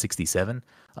 1867.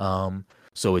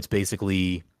 So it's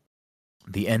basically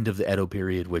the end of the Edo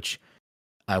period, which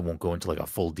I won't go into like a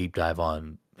full deep dive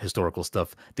on historical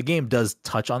stuff. The game does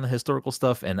touch on the historical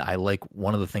stuff, and I like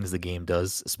one of the things the game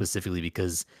does specifically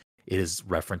because it is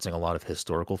referencing a lot of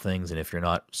historical things. And if you're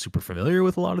not super familiar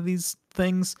with a lot of these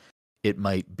things, it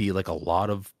might be like a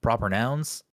lot of proper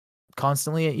nouns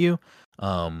constantly at you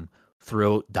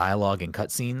throughout dialogue and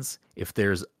cutscenes. If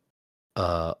there's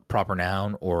a proper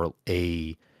noun or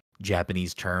a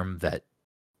Japanese term that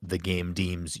the game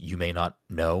deems you may not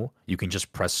know, you can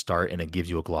just press start and it gives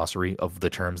you a glossary of the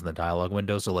terms in the dialogue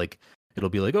window. So like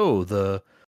it'll be like, oh, the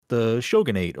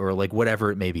shogunate, or like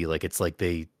whatever it may be. Like it's like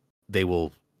they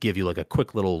will give you like a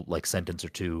quick little like sentence or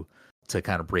two to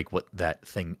kind of break what that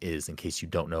thing is in case you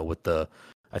don't know what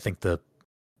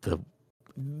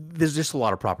there's just a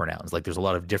lot of proper nouns. Like there's a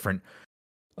lot of different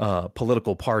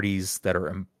political parties that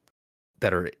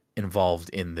are involved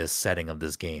in this setting of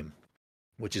this game,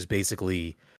 which is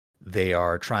basically they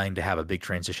are trying to have a big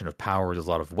transition of power. There's a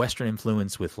lot of Western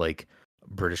influence with like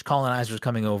British colonizers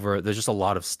coming over. There's just a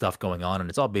lot of stuff going on, and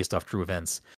it's all based off true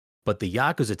events. But the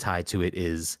Yakuza tie to it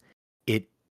is it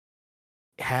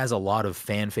has a lot of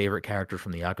fan favorite characters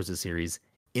from the Yakuza series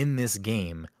in this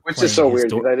game, which is so weird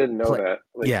because I didn't know that.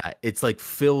 Like, yeah, it's like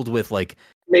filled with like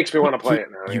makes me want to play it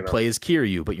now. You play as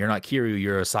Kiryu, but you're not Kiryu.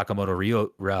 You're a Sakamoto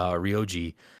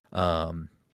Ryoji,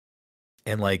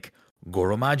 and like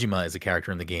Goro Majima is a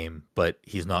character in the game, but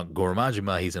he's not Goro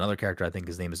Majima. He's another character. I think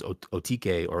his name is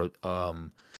Otike, or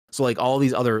so like all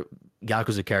these other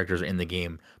Yakuza characters are in the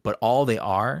game, but all they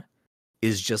are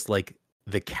is just like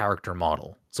the character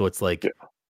model. So it's like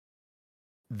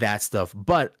that stuff.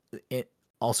 But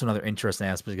also another interesting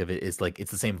aspect of it is like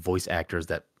it's the same voice actors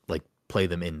that like play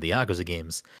them in the Yakuza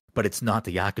games, but it's not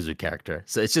the Yakuza character.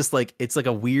 So it's just like it's like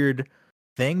a weird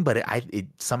thing, but it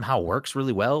somehow works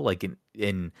really well. Like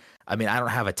in I mean, I don't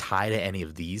have a tie to any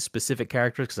of these specific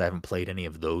characters because I haven't played any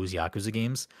of those Yakuza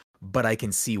games, but I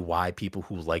can see why people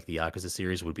who like the Yakuza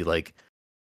series would be like,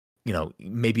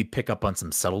 maybe pick up on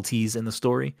some subtleties in the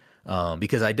story.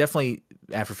 Because I definitely,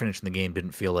 after finishing the game,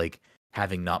 didn't feel like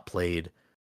having not played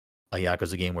a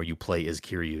Yakuza game where you play as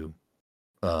Kiryu.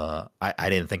 I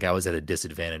didn't think I was at a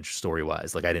disadvantage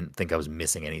story-wise. Like, I didn't think I was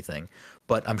missing anything.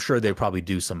 But I'm sure they probably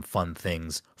do some fun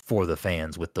things for the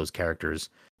fans with those characters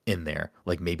in there.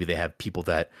 Like maybe they have people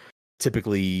that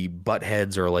typically butt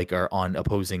heads or like are on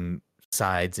opposing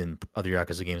sides in other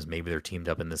Yakuza games. Maybe they're teamed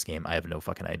up in this game. I have no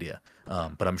fucking idea.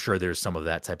 But I'm sure there's some of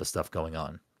that type of stuff going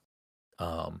on.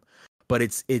 But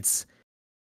it's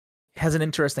has an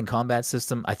interesting combat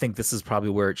system. I think this is probably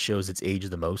where it shows its age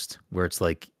the most, where it's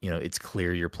like, it's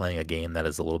clear you're playing a game that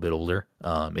is a little bit older.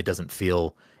 It doesn't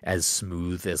feel as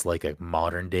smooth as like a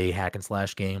modern day hack and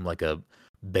slash game, like a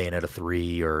Bayonetta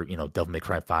 3 or, Devil May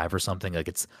Cry 5 or something. Like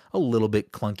it's a little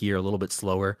bit clunkier, a little bit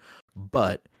slower,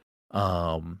 but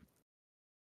I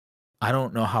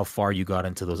don't know how far you got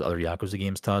into those other Yakuza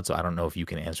games, Todd, so I don't know if you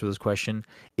can answer this question.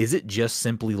 Is it just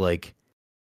simply like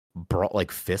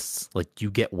like fists, like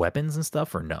you get weapons and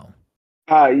stuff, or no?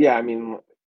 Yeah, I mean,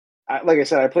 like I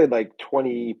said, I played like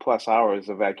 20 plus hours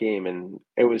of that game, and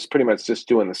it was pretty much just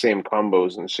doing the same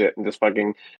combos and shit, and just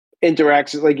fucking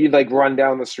interactions. Like you'd like run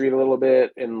down the street a little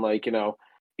bit, and like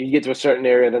you get to a certain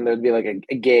area, then there'd be like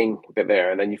a gang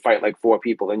there, and then you fight like 4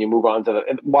 people, then you move on to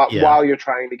while you're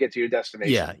trying to get to your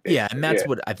destination. Yeah, and that's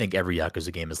what I think every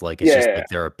Yakuza game is like. It's just like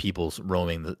there are people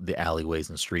roaming the alleyways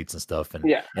and streets and stuff, and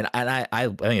I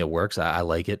think it works. I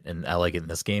like it, and I like it in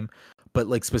this game. But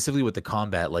like specifically with the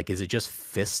combat, like is it just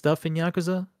fist stuff in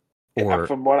Yakuza? Or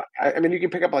from what I mean, you can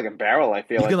pick up like a barrel. I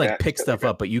feel you can like pick stuff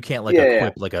up, but you can't like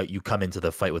equip like you come into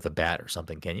the fight with a bat or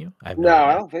something, can you? No,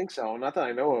 I don't think so. Not that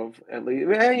I know of. At least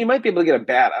you might be able to get a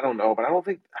bat. I don't know, but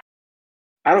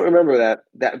I don't remember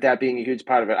that being a huge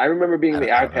part of it. I remember being the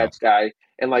iPads guy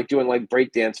and like doing like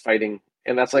breakdance fighting,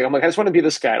 and that's like I'm like I just want to be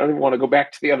this guy. I don't even want to go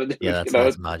back to the other. Yeah,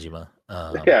 that's Majima.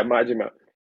 Majima.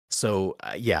 So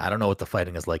I don't know what the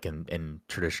fighting is like in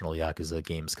traditional Yakuza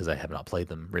games because I have not played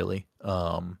them really.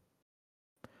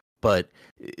 But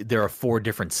there are 4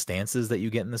 different stances that you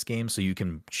get in this game. So you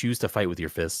can choose to fight with your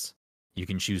fists. You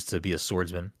can choose to be a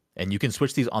swordsman. And you can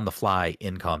switch these on the fly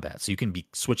in combat. So you can be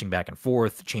switching back and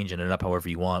forth, changing it up however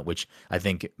you want, which I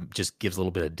think just gives a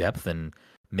little bit of depth and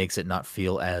makes it not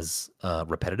feel as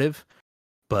repetitive.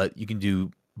 But you can do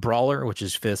brawler, which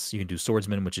is fists. You can do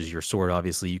swordsman, which is your sword,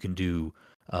 obviously. You can do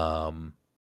gunman,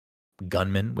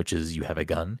 which is you have a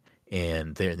gun.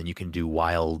 And then you can do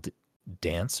wild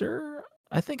dancer.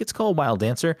 I think it's called Wild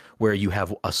Dancer, where you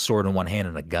have a sword in one hand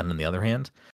and a gun in the other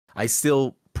hand. I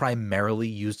still primarily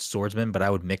used swordsman, but I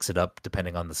would mix it up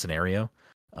depending on the scenario.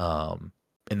 And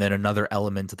then another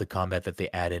element of the combat that they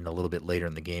add in a little bit later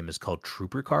in the game is called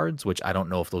trooper cards, which I don't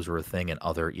know if those are a thing in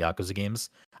other Yakuza games.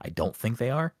 I don't think they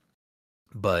are.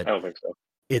 But I don't think so.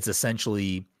 It's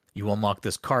essentially you unlock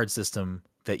this card system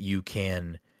that you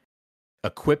can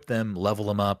equip them, level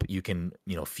them up. You can,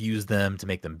 fuse them to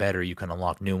make them better. You can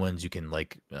unlock new ones. You can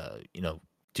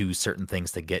do certain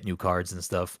things to get new cards and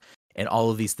stuff. And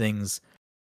all of these things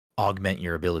augment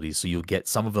your abilities. So you'll get,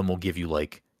 some of them will give you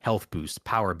like health boost,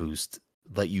 power boost,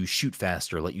 let you shoot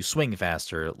faster, let you swing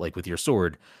faster, like with your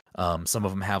sword. Some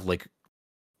of them have like,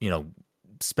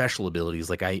 special abilities.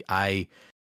 Like I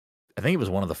think it was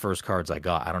one of the first cards I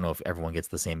got. I don't know if everyone gets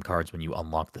the same cards when you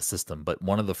unlock the system, but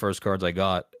one of the first cards I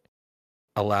got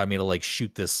allowed me to like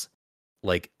shoot this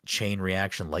like chain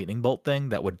reaction lightning bolt thing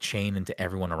that would chain into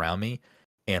everyone around me.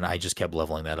 And I just kept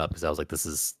leveling that up because I was like, this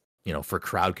is, for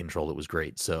crowd control, it was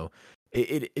great. So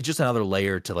it's just another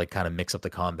layer to like kind of mix up the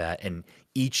combat, and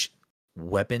each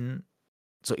weapon,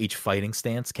 so each fighting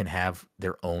stance can have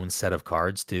their own set of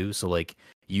cards too. So like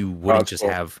you wouldn't just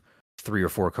have 3 or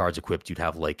 4 cards equipped. You'd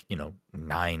have like,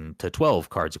 9 to 12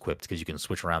 cards equipped because you can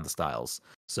switch around the styles.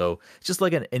 So it's just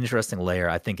like an interesting layer.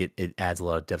 I think it adds a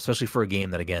lot of depth, especially for a game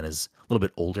that again is a little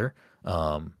bit older.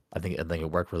 I think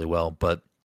it worked really well, but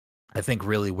I think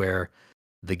really where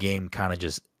the game kind of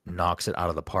just knocks it out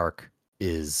of the park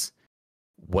is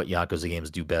what Yakuza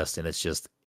games do best. And it's just,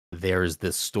 there's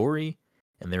this story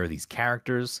and there are these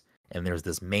characters and there's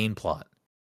this main plot.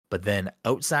 But then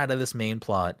outside of this main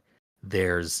plot,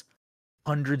 there's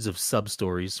hundreds of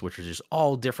sub-stories, which are just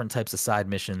all different types of side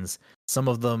missions. Some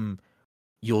of them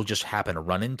you'll just happen to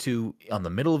run into on the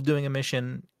middle of doing a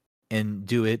mission and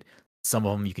do it. Some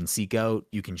of them you can seek out.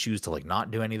 You can choose to like not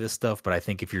do any of this stuff. But I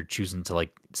think if you're choosing to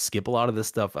like skip a lot of this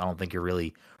stuff, I don't think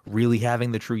you're really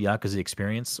having the true Yakuza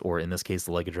experience, or in this case,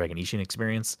 the Like a Dragon Ishin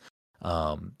experience.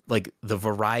 Like the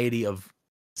variety of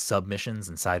submissions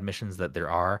and side missions that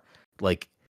there are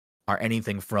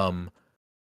anything from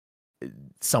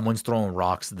someone's throwing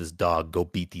rocks at this dog, go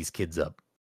beat these kids up,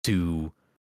 to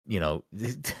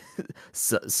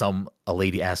a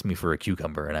lady asked me for a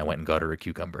cucumber and I went and got her a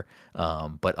cucumber.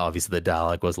 But obviously the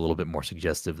dialogue was a little bit more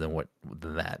suggestive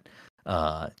than that.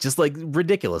 Just like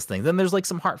ridiculous things. Then there's like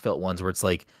some heartfelt ones where it's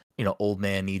like, old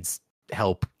man needs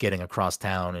help getting across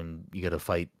town, and you got to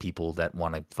fight people that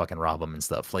want to fucking rob them and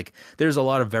stuff. Like, there's a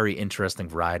lot of very interesting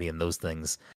variety in those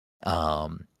things.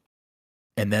 And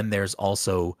then there's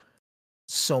also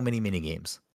so many mini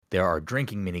games. There are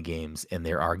drinking mini games, and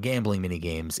there are gambling mini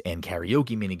games, and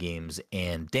karaoke mini games,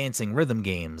 and dancing rhythm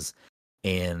games.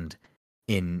 And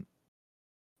in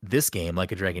this game,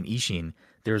 Like a Dragon Ishin,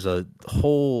 there's a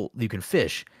whole, you can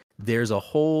fish. There's a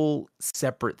whole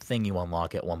separate thing you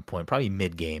unlock at one point, probably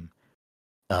mid game,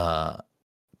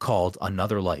 called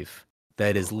Another Life.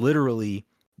 That is literally,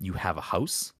 you have a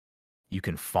house, you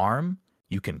can farm,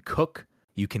 you can cook,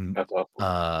 you can That's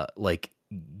awesome. like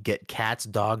get cats,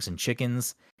 dogs, and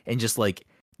chickens, and just like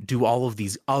do all of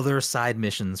these other side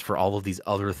missions for all of these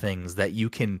other things that you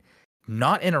can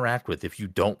not interact with if you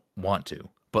don't want to.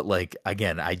 But like,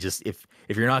 again, I just, if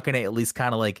you're not going to at least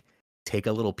kind of like take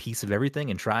a little piece of everything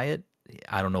and try it,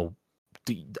 I don't know,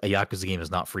 a Yakuza game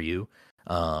is not for you.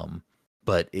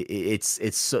 But it's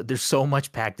so, there's so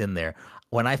much packed in there.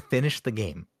 When I finished the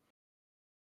game,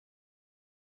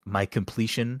 my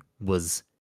completion was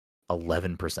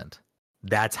 11%.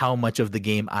 That's how much of the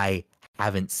game I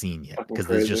haven't seen yet, because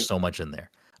there's just so much in there.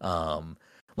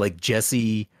 Like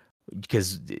Jesse,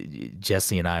 because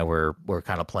Jesse and I were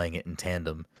kind of playing it in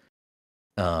tandem.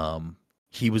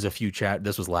 He was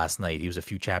this was last night. He was a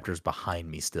few chapters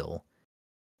behind me still,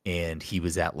 and he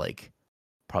was at like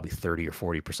probably 30 or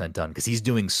 40% done, because he's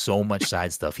doing so much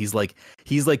side stuff. He's like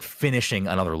finishing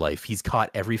Another Life. He's caught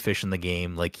every fish in the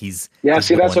game. Like he's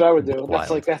See, that's what I would do.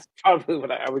 wild. That's probably what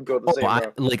I would go the same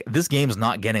route. Like, this game's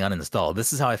not getting uninstalled.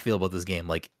 This is how I feel about this game.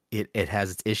 Like, it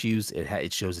has its issues.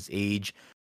 It shows its age.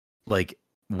 Like,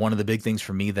 one of the big things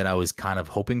for me that I was kind of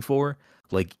hoping for,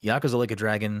 like Yakuza Like a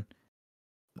Dragon,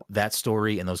 that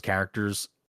story and those characters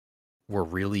were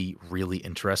really, really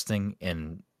interesting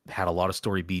and had a lot of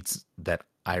story beats that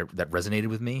resonated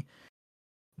with me.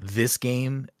 This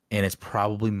game, and it's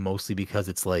probably mostly because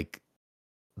it's like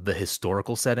the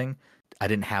historical setting, I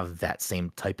didn't have that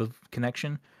same type of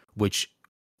connection, which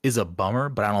is a bummer,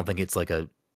 but I don't think it's like a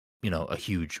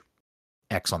huge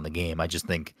X on the game. I just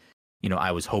think,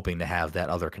 I was hoping to have that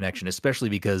other connection, especially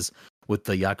because with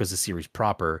the Yakuza series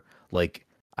proper, like,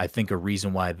 I think a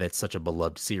reason why that's such a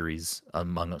beloved series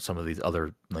among some of these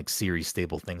other like series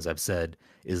staple things I've said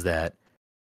is that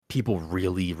people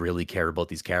really, really care about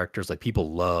these characters. Like,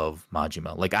 people love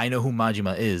Majima. Like, I know who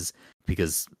Majima is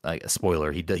because, like,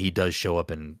 spoiler, he does show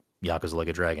up in Yakuza Like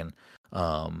a Dragon.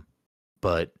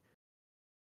 But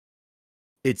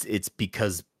it's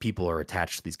because people are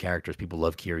attached to these characters. People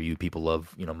love Kiryu. People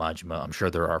love, Majima. I'm sure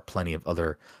there are plenty of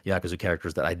other Yakuza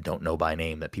characters that I don't know by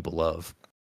name that people love.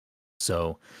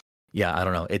 So, yeah, I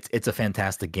don't know. It's a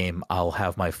fantastic game. I'll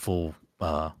have my full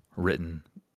written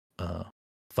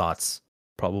thoughts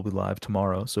probably live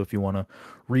tomorrow. So if you want to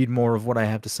read more of what I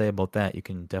have to say about that, you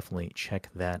can definitely check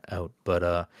that out.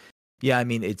 But yeah, I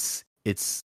mean, it's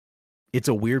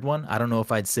a weird one. I don't know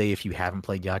if I'd say if you haven't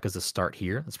played Yakuza, start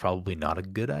here. That's probably not a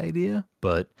good idea,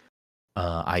 but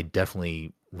I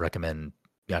definitely recommend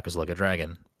Yakuza Like a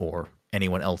Dragon, or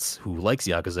anyone else who likes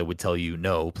Yakuza would tell you,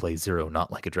 no, play Zero,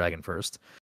 not Like a Dragon first.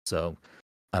 So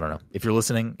I don't know. If you're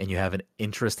listening and you have an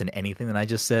interest in anything that I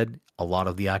just said, a lot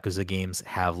of the Yakuza games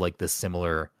have like this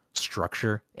similar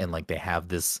structure, and like they have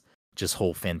this just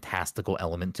whole fantastical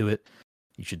element to it.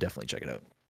 You should definitely check it out.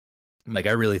 Like,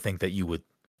 I really think that you would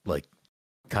like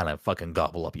kind of fucking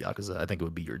gobble up Yakuza. I think it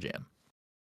would be your jam.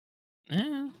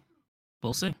 Yeah,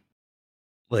 we'll see.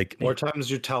 Like, more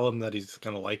times you tell him that he's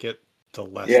gonna like it, the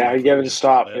less. Yeah, you gotta just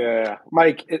stop. play it. Yeah,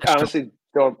 Mike. Honestly,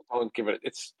 don't give it.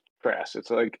 It's crass. It's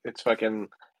like it's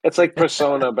like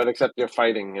Persona, but except you're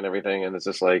fighting and everything, and it's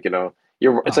just like you're.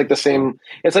 It's like the same.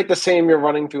 It's like the same. You're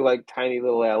running through like tiny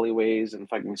little alleyways and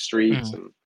fucking streets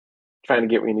and trying to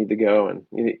get where you need to go. And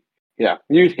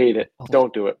you'd hate it.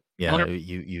 Don't do it. Yeah,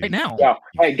 you right now. Yeah.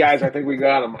 Hey guys, I think we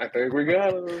got him.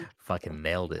 Fucking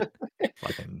nailed it.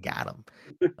 Fucking got him.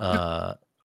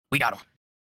 We got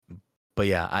him. But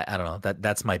yeah, I don't know.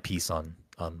 That's my piece on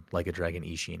Like a Dragon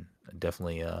Ishin.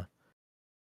 Definitely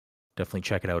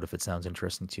check it out if it sounds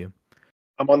interesting to you.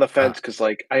 I'm on the fence because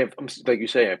I'm like you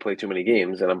say, I play too many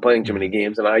games, and I'm playing too many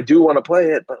games, and I do want to play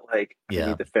it, but like I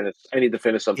need to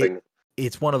finish something.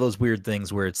 It's one of those weird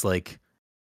things where it's like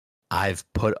I've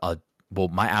put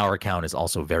my hour count is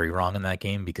also very wrong in that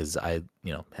game, because I,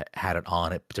 had it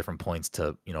on at different points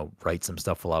to, write some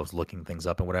stuff while I was looking things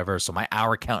up and whatever. So my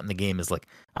hour count in the game is like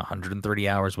 130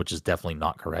 hours, which is definitely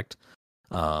not correct.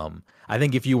 I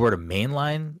think if you were to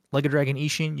mainline Like a Dragon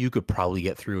Ishin, you could probably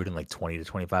get through it in like 20 to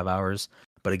 25 hours.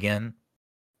 But again,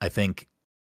 I think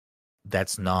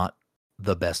that's not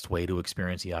the best way to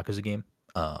experience a Yakuza game.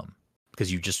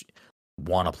 Because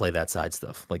want to play that side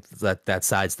stuff. Like that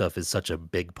side stuff is such a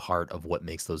big part of what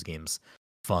makes those games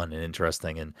fun and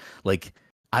interesting. And like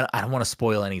I don't want to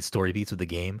spoil any story beats of the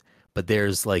game, but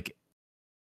there's like,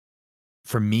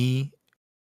 for me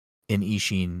in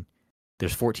Ishin,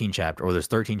 there's 14 chapters, or there's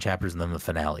 13 chapters, and then the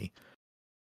finale.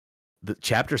 The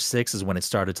chapter 6 is when it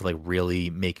started to like really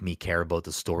make me care about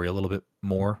the story a little bit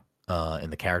more,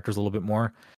 and the characters a little bit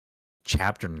more.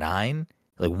 Chapter 9,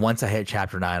 like once I hit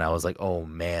chapter 9, I was like, oh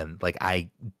man, like I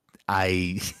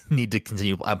need to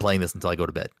continue. I'm playing this until I go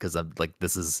to bed, because I'm like,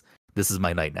 this is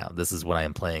my night now. This is what I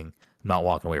am playing. I'm not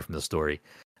walking away from the story.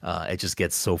 It just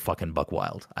gets so fucking buck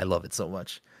wild. I love it so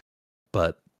much.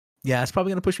 But yeah, it's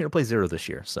probably gonna push me to play Zero this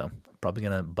year. So probably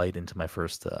gonna bite into my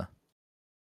first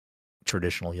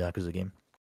traditional Yakuza game.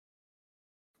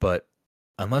 But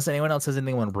unless anyone else has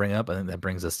anything they want to bring up, I think that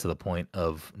brings us to the point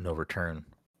of no return,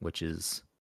 which is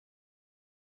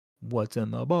what's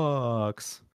in the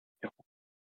box.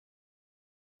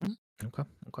 Okay.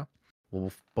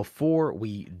 Well, before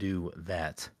we do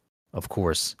that, of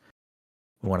course,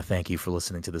 we want to thank you for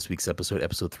listening to this week's episode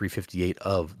 358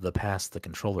 of the Pass the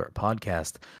Controller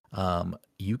podcast.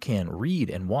 You can read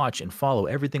and watch and follow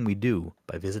everything we do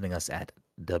by visiting us at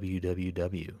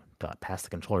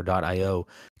www.passthecontroller.io. You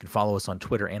can follow us on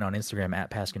Twitter and on Instagram at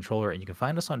PassController, and you can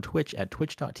find us on Twitch at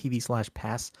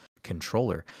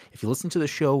twitch.tv/PassController. If you listen to the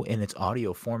show in its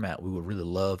audio format, we would really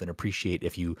love and appreciate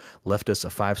if you left us a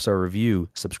 5-star review,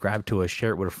 subscribe to us,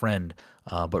 share it with a friend.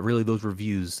 But really, those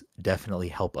reviews definitely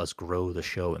help us grow the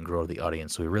show and grow the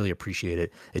audience. So we really appreciate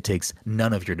it. It takes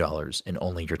none of your dollars and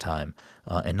only your time,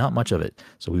 and not much of it.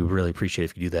 So we would really appreciate it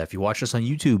if you do that. If you watch us on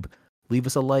YouTube, leave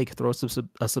us a like, throw us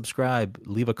a subscribe,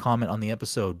 leave a comment on the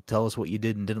episode. Tell us what you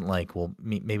did and didn't like. Well,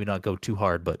 maybe not go too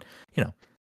hard, but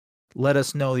let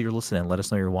us know that you're listening. Let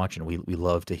us know you're watching. We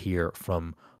love to hear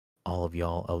from all of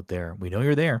y'all out there. We know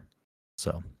you're there, so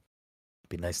it'd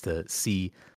be nice to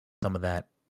see some of that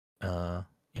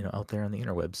out there on the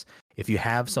interwebs. If you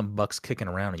have some bucks kicking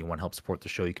around and you want to help support the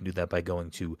show, you can do that by going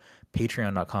to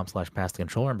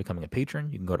patreon.com/passthecontroller and becoming a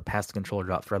patron. You can go to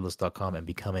passthecontroller.threadless.com and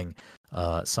becoming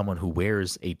someone who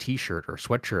wears a t-shirt or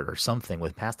sweatshirt or something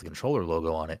with Pass the Controller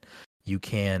logo on it. You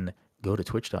can go to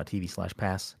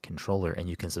twitch.tv/passcontroller and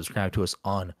you can subscribe to us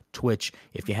on Twitch.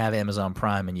 If you have Amazon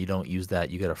Prime and you don't use that,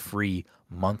 you get a free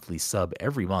monthly sub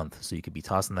every month, so you could be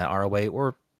tossing that our way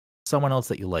or someone else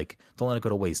that you like. Don't let it go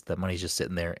to waste. That money's just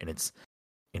sitting there, and it's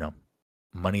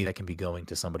money that can be going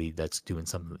to somebody that's doing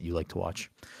something that you like to watch.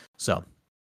 So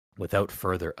without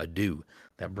further ado,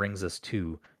 that brings us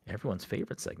to everyone's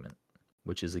favorite segment,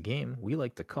 which is a game we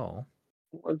like to call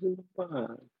What's in the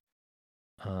box?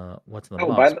 What's in the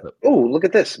Box. Look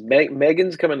at this.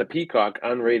 Megan's coming to Peacock,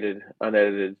 unrated,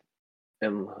 unedited,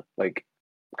 in like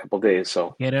a couple days.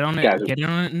 So get it on it. Get it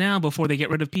on it now before they get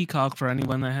rid of Peacock for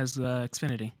anyone that has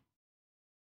Xfinity.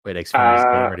 Wait, Xfinity's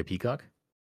getting rid of Peacock?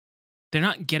 They're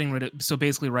not getting rid of. So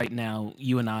basically, right now,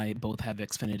 you and I both have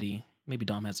Xfinity. Maybe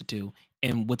Dom has it too.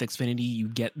 And with Xfinity, you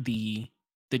get the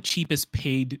cheapest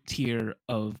paid tier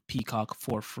of Peacock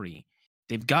for free.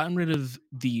 They've gotten rid of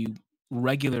the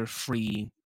regular free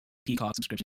Peacock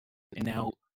subscription, and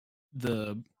now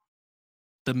the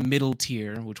middle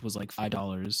tier, which was like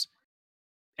 $5,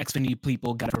 Xfinity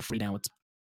people got it for free. Now it's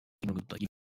like you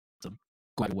have to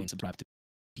go out away and subscribe to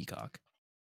Peacock.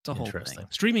 It's a whole thing.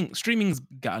 Streaming's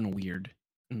gotten weird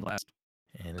in the last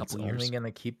couple years. It's only going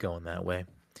to keep going that way.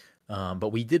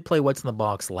 But we did play What's in the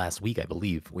Box last week, I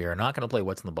believe. We are not going to play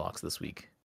What's in the Box this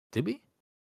week. Did we?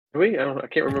 Did we? I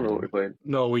can't remember what we played.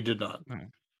 No, we did not.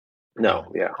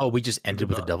 No, yeah. Oh, we just ended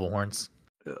with the Devil Horns?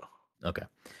 Yeah. Okay.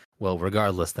 Well,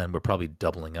 regardless, then we're probably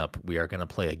doubling up. We are going to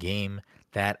play a game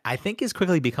that I think is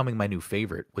quickly becoming my new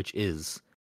favorite, which is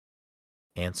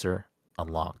Answer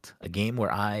Unlocked, a game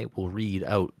where I will read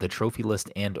out the trophy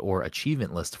list and or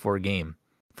achievement list for a game.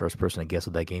 First person to guess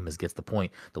what that game is gets the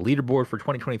point. The leaderboard for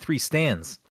 2023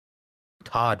 stands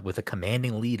Todd with a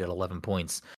commanding lead at 11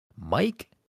 points. Mike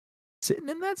sitting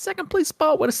in that second place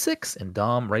spot with a 6, and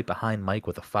Dom right behind Mike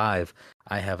with a 5.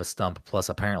 I have a stump plus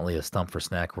apparently a stump for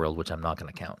Snack World, which I'm not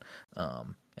going to count.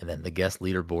 And then the guest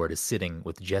leaderboard is sitting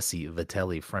with Jesse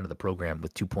Vitelli, friend of the program,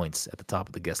 with 2 points at the top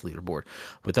of the guest leaderboard.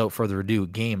 Without further ado,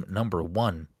 game number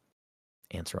 1,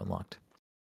 Answer Unlocked.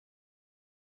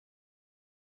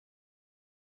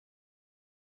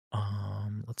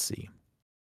 Let's see.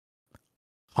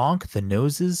 Honk the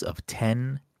noses of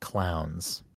 10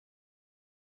 clowns.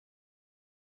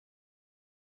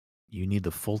 You need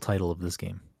the full title of this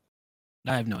game.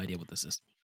 I have no idea what this is.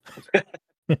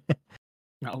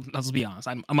 Let's be honest.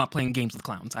 I'm not playing games with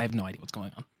clowns. I have no idea what's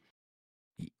going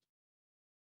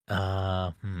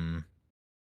on.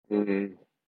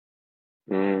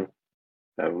 I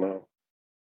don't know.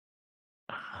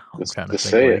 I'm trying to Just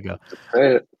think say where it. to go. Just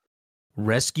say it.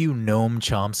 Rescue Noam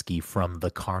Chomsky from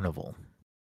the carnival.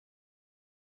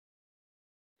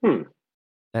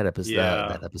 That episode. Yeah.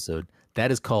 That episode. That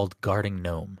is called Guarding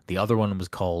Gnome. The other one was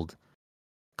called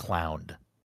Clowned.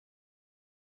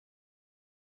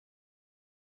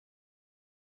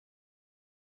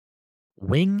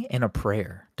 Wing and a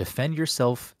prayer. Defend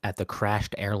yourself at the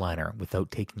crashed airliner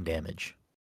without taking damage.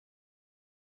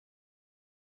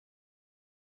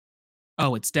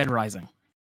 Oh, it's Dead Rising.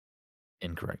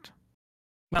 Incorrect.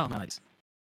 Well, nice.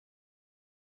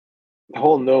 The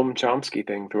whole Noam Chomsky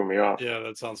thing threw me off. Yeah,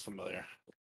 that sounds familiar.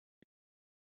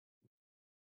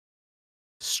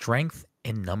 Strength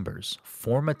in numbers.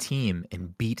 Form a team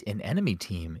and beat an enemy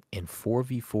team in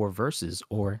 4v4 versus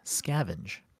or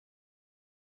scavenge.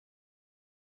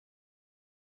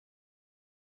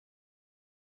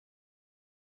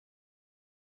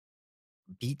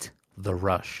 Beat the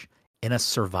rush. In a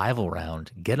survival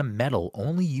round, get a medal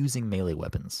only using melee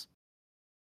weapons.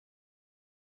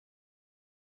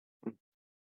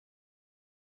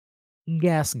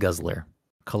 Gas guzzler.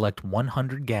 Collect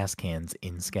 100 gas cans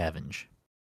in scavenge.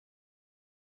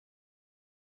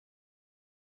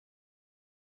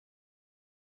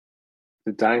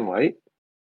 The Dying Light?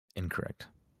 Incorrect.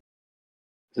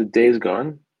 The Days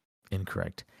Gone?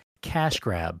 Incorrect. Cash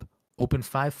grab. Open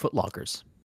 5 footlockers.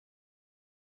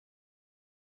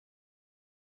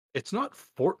 It's not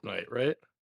Fortnite, right?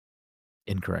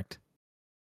 Incorrect.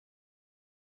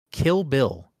 Kill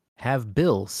Bill. Have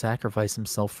Bill sacrifice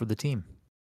himself for the team.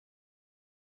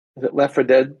 Is it Left 4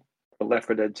 Dead or Left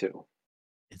 4 Dead 2?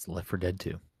 It's Left 4 Dead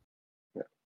 2. Yeah.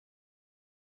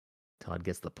 Todd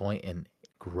gets the point and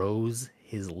grows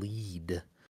his lead.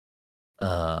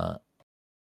 I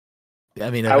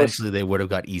mean, eventually they would have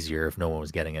got easier if no one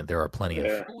was getting it. There are plenty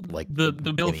of like the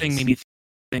Bill thing made me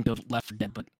think of Left 4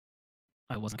 Dead, but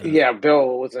I wasn't gonna. Yeah,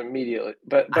 Bill was immediately,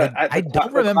 but I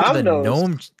don't remember the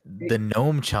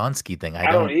Noam Chomsky thing.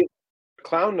 I don't either.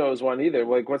 Clown Nose one either.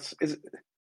 Like,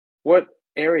 what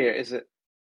area is it?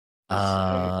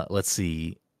 Let's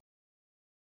see.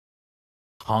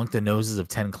 Honk the noses of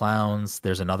 10 clowns.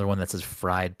 There's another one that says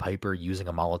fried Piper using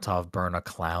a Molotov burn a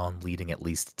clown, leading at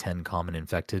least 10 common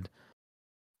infected.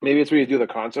 Maybe it's where you do the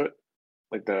concert,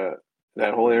 like that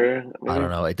whole area. Maybe? I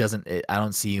don't know. I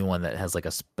don't see one that has like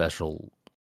a special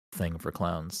thing for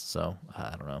clowns. So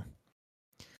I don't know.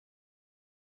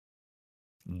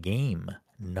 Game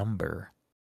number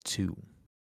 2.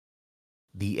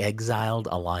 The Exiled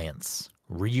Alliance.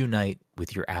 Reunite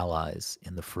with your allies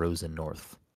in the frozen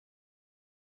north.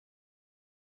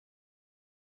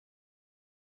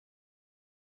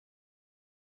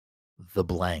 The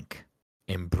blank.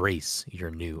 Embrace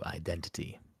your new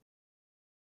identity.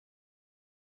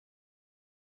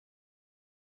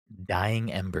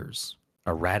 Dying embers.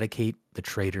 Eradicate the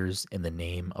traitors in the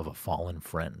name of a fallen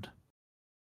friend.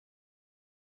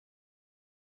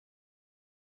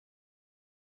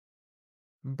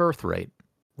 Birthright.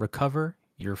 Recover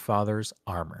your father's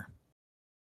armor.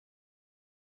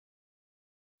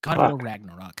 God of War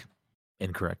Ragnarok.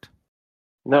 Incorrect.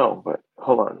 No, but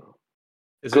hold on.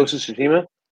 Is Ghost of Tsushima?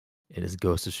 It is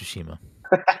Ghost of Tsushima.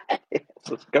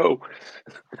 Let's go.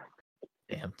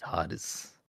 Damn, Todd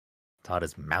is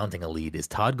mounting a lead. Is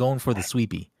Todd going for the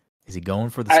sweepy? Is he going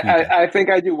for the sweepy? I think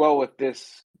I do well with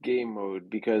this game mode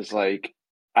because like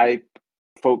I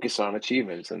focus on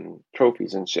achievements and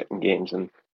trophies and shit in games, and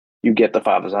you get the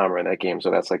father's armor in that game, so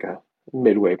that's like a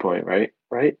midway point, right?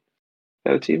 Right?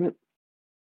 That achievement?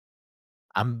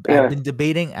 I've been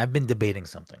debating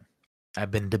something. I've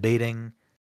been debating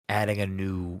adding a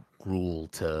new rule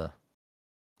to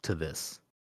this.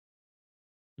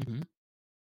 Mm-hmm.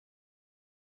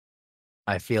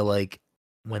 I feel like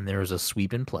when there's a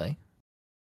sweep in play,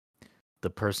 the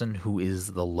person who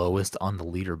is the lowest on the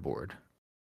leaderboard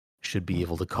should be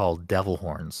able to call devil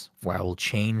horns, where I will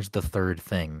change the third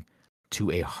thing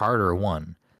to a harder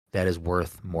one that is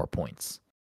worth more points.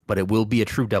 But it will be a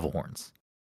true devil horns.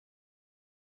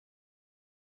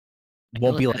 It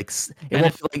won't be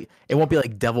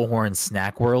like Devil Horns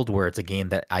Snack World, where it's a game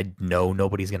that I know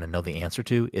nobody's gonna know the answer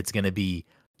to. It's gonna be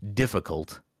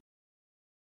difficult.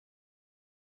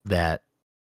 But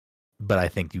I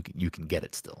think you can get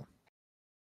it still.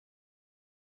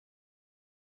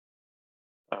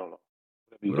 I don't know.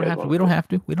 We don't have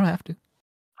to. Yeah,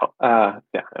 I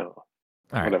don't know.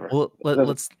 All right. Whatever. Well,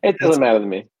 it doesn't matter to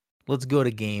me. Let's go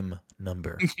to game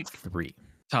number 3.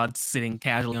 Todd sitting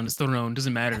casually on his throne.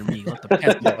 Doesn't matter to me. Let the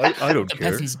peasants, I don't the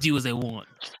care. peasants do as they want.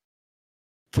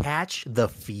 Catch the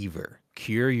fever.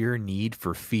 Cure your need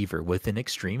for fever with an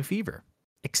extreme fever.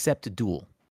 Accept a duel.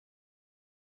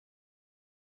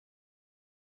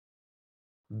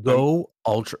 Go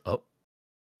Ultra. Oh,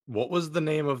 What was the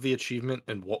name of the achievement,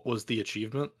 and what was the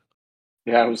achievement?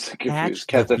 Yeah, I was confused.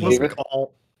 Catch the Catch the Was fever.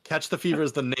 all Catch the Fever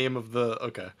is the name of the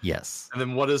okay. yes. And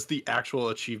then what is the actual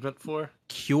achievement for?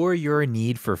 Cure your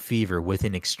need for fever with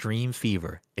an extreme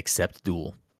fever, except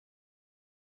duel.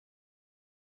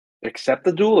 Accept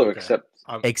the duel or Okay. accept?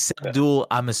 Except Yeah. duel,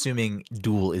 I'm assuming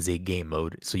duel is a game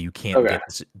mode, so you can't Okay.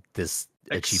 get this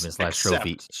achievement slash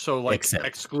trophy. Except, so like Except.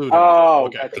 excluding. Oh,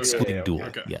 okay. gotcha. Excluding yeah, duel.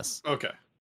 okay. Yes. Okay.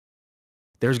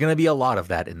 There's gonna be a lot of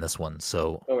that in this one,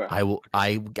 so Okay.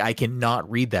 I cannot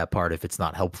read that part if it's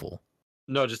not helpful.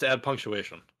 No, just add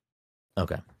punctuation.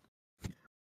 Okay.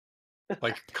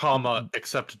 Like comma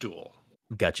except duel.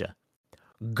 Gotcha.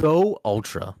 Go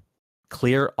Ultra.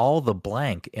 Clear all the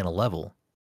blank in a level.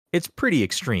 It's pretty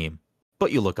extreme,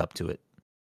 but you look up to it.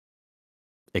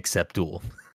 Except duel.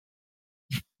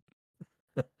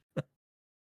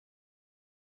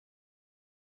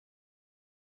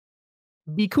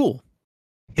 Be cool.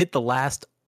 Hit the last.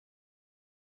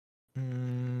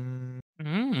 We're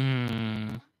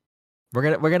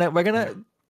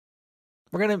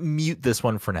gonna mute this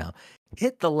one for now.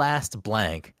 Hit the last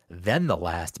blank, then the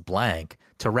last blank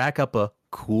to rack up a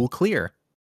cool clear.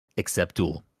 Except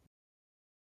duel.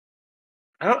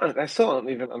 I still don't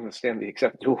even understand the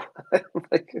accept duel.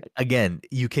 Like, Again,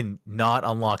 you can not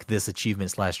unlock this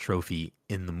achievement slash trophy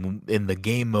in the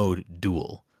game mode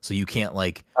duel. So you can't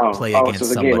like play against so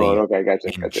the somebody game mode. Okay, gotcha.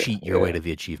 and Gotcha. cheat your way to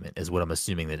the achievement. Is what I'm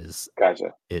assuming that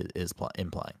Gotcha. is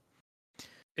implying.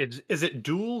 Is it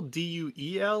duel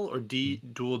DUEL or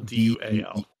duel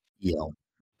DUAL? DUEL.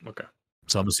 Okay.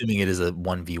 So I'm assuming it is a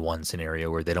 1v1 scenario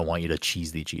where they don't want you to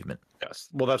cheese the achievement. Yes.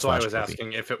 Well, that's why I Slash was trophy.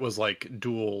 asking if it was like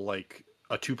duel like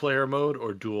a 2-player mode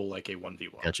or duel like a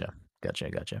 1v1. Gotcha.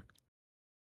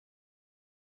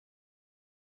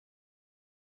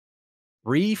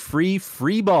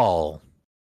 Free ball.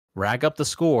 Rack up the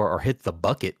score or hit the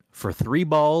bucket for 3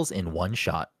 balls in one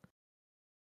shot.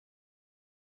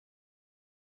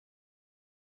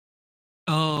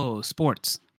 Oh,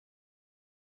 sports.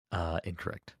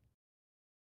 Incorrect.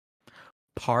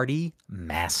 Party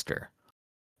master.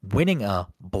 Winning a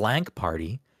blank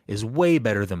party is way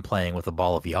better than playing with a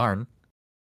ball of yarn.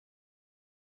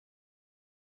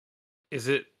 Is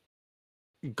it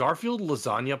Garfield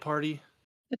Lasagna Party?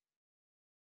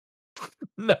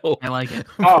 No. I like it.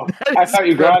 Oh, That I is thought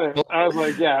you got it. incredible. I was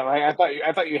like, yeah, like I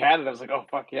thought you had it. I was like, oh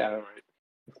fuck yeah, all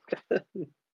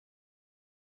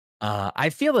right. I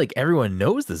feel like everyone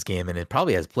knows this game and it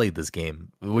probably has played this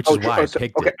game, which is why I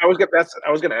picked it. I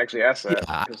was gonna actually ask that.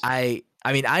 Yeah, 'cause-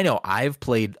 I mean, I know I've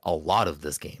played a lot of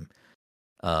this game,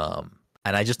 and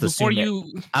I just Before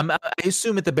assume I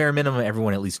assume at the bare minimum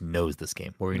everyone at least knows this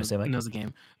game. What were you gonna say, Mike? knows the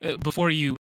game. Before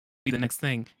you do the next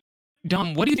thing,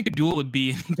 Dom, what do you think a duel would be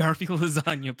in Garfield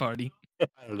Lasagna Party?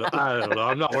 I don't know.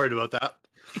 I'm not worried about that.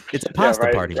 It's a pasta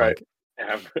right, party, right.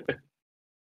 Mike. Yeah.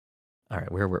 All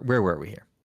right, where were we here?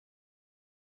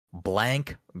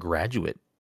 Blank graduate.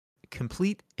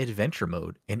 Complete adventure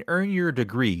mode and earn your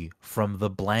degree from the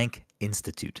Blank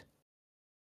Institute.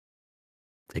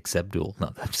 Except duel.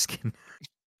 No, I'm just kidding.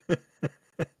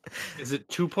 Is it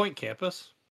 2-Point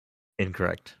Campus?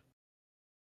 Incorrect.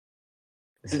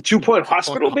 Is it 2-Point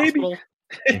Hospital, Point baby? Hospital?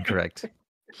 Incorrect.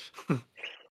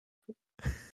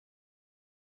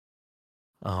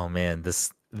 Oh man,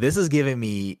 this is giving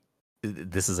me.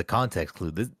 This is a context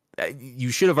clue. You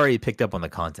should have already picked up on the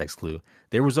context clue.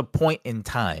 There was a point in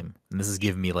time, and this is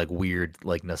giving me like weird,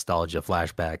 like nostalgia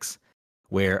flashbacks,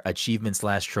 where achievements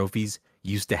slash trophies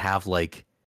used to have like,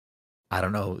 I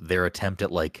don't know, their attempt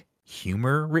at like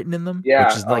humor written in them, Yeah,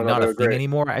 which is like no, not they're a thing great.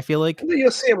 anymore. I feel like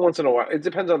You'll see them once in a while. It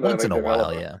depends on the once in a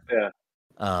while, developer. yeah.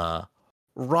 Yeah.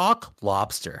 Rock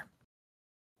Lobster.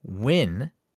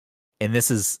 Win, and this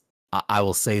is I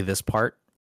will say this part,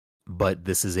 but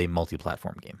this is a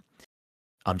multi-platform game.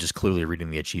 I'm just clearly reading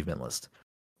the achievement list.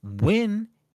 Win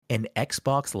an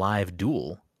Xbox Live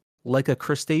duel like a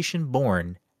crustacean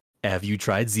born. Have you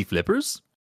tried Z Flippers?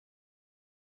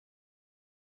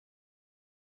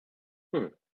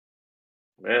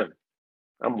 Man,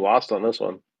 I'm lost on this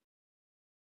one.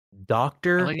 I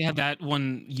Doctor. like to have that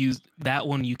one used. That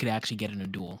one you could actually get in a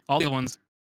duel. All the other ones,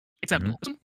 except Mhm. this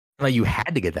one, Like you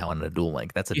had to get that one in a duel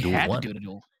link. That's a you duel had one. to do it in a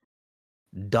duel.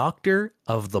 Doctor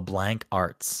of the Blank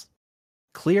Arts.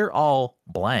 Clear all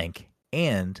blank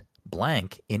and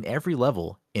blank in every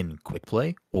level in quick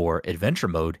play or adventure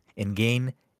mode and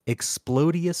gain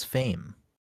explodious fame.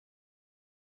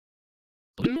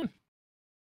 Explosion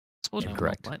Man,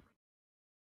 Incorrect. what?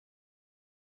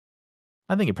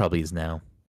 I think it probably is now.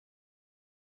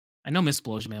 I know Miss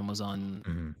Explosion Man was on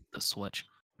Mhm. the Switch.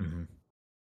 Mhm.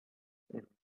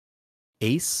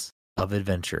 Ace of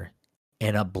Adventure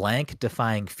in a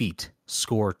blank-defying feat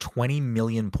score 20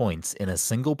 million points in a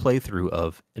single playthrough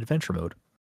of Adventure Mode?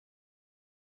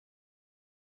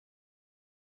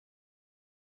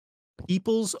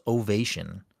 People's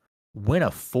Ovation win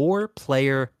a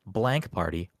 4-player blank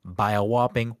party by a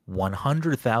whopping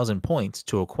 100,000 points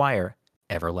to acquire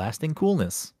Everlasting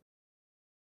Coolness.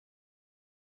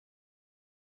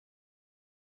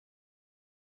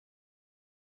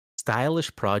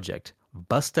 Stylish Project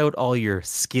bust out all your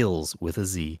skills with a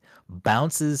Z,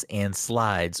 bounces and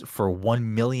slides for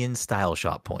 1 million Style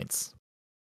Shop points.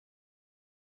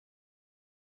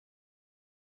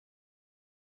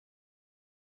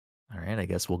 All right, I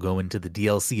guess we'll go into the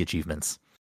DLC achievements.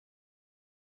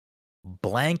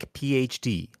 Blank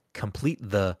PhD, complete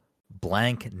the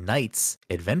Blank Knights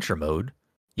Adventure Mode.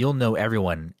 You'll know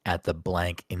everyone at the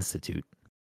Blank Institute.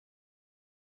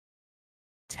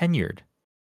 Tenured,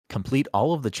 complete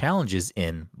all of the challenges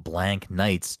in Blank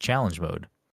Knights Challenge Mode.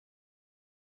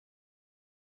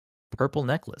 Purple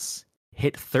Necklace,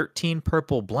 hit 13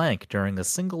 purple blank during a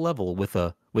single level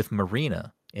with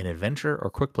Marina in Adventure or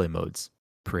Quick Play modes.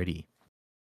 Pretty.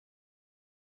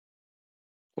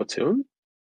 Platoon?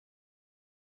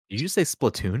 Did you say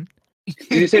Splatoon?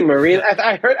 Did you say Marina?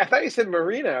 I thought you said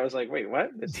Marina. I was like, wait,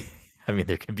 what? I mean,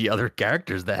 there can be other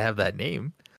characters that have that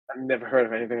name. I've never heard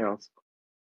of anything else.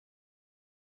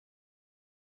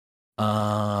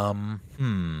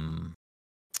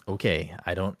 Okay,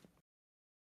 I don't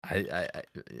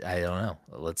know.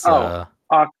 Let's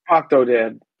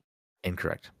Octodad.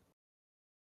 Incorrect.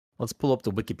 Let's pull up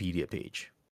the Wikipedia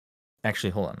page. Actually,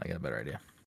 hold on, I got a better idea.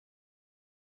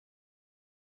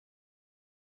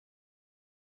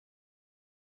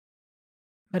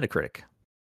 Metacritic.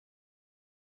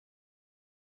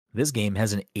 This game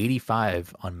has an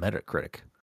 85 on Metacritic.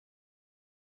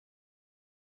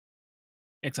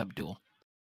 Except Duel.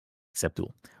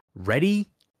 Ready,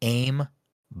 aim,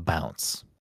 bounce.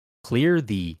 Clear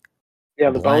the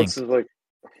the blank. bounce is like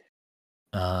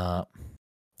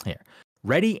Here.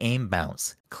 Ready, aim,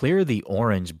 bounce. Clear the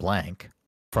orange blank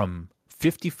from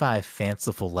 55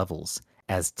 fanciful levels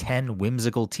as 10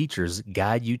 whimsical teachers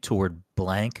guide you toward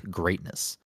blank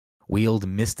greatness. Wield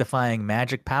mystifying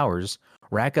magic powers,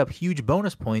 rack up huge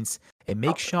bonus points, and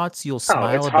make shots you'll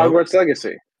smile it's about. Hogwarts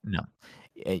Legacy. No.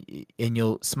 And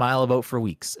you'll smile about for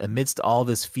weeks. Amidst all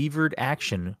this fevered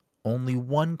action, only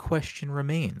one question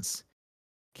remains.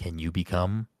 Can you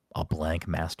become a blank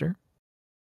master?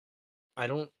 I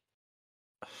don't.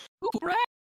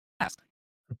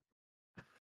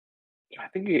 I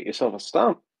think you get yourself a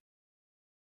stump.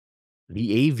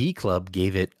 The AV Club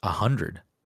gave it 100.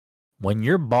 When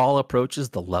your ball approaches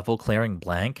the level clearing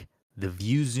blank, the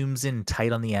view zooms in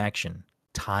tight on the action,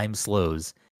 time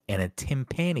slows, and a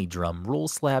timpani drum roll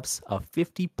slaps a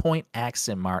 50-point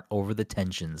accent mark over the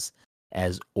tensions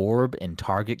as orb and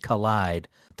target collide.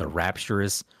 The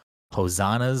rapturous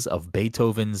hosannas of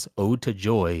Beethoven's Ode to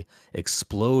Joy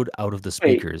explode out of the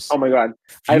speakers. Oh my god.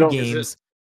 Few games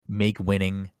make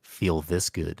winning feel this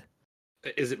good.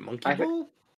 Is it Monkey Ball?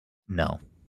 No.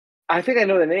 I think I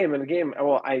know the name of the game.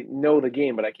 Well, I know the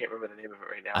game, but I can't remember the name of it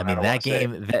right now. I mean, that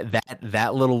game,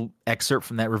 that little excerpt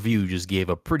from that review just gave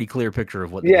a pretty clear picture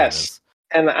of what the game is.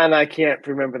 And I can't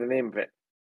remember the name of it.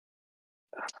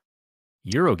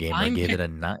 Eurogamer gave it a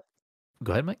 9.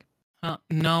 Go ahead, Mike.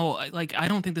 No, I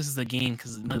don't think this is the game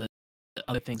because none of the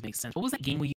other things make sense. What was that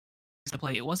game we used to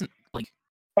play? It wasn't like.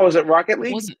 Oh, was it Rocket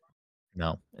League? It wasn't.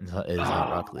 No, it is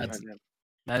not Rocket League.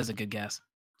 That is a good guess,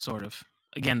 sort of.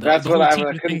 Again, that's what I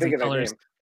couldn't think of that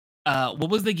game. What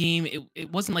was the game?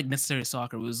 It wasn't like necessarily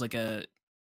soccer. It was like a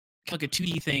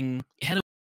 2D thing. It had a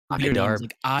weird name.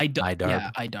 Like iDarb.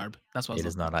 Yeah, iDarb. That's what it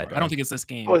is not iDarb. I don't think it's this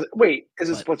game. Oh, wait, is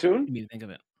it Splatoon? You need to think of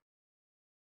it.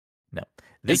 No,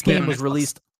 this game was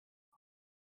released.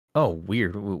 Oh,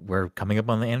 weird. We're coming up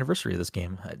on the anniversary of this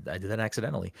game. I did that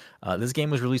accidentally. This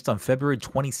game was released on February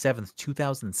 27th,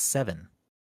 2007.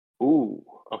 Ooh,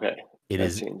 okay. It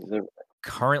is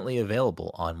currently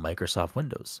available on Microsoft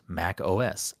Windows, Mac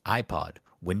OS, iPod,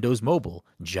 Windows Mobile,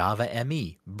 Java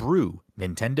ME, Brew,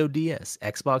 Nintendo DS,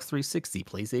 Xbox 360,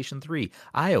 PlayStation 3,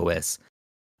 iOS.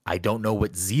 I don't know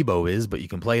what Zeebo is, but you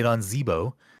can play it on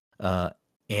Zeebo,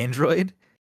 Android,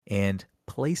 and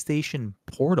PlayStation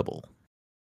Portable.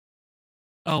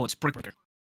 Oh, it's Brick Breaker.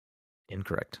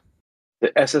 Incorrect. The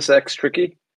SSX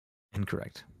Tricky?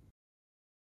 Incorrect.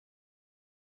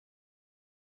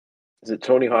 Is it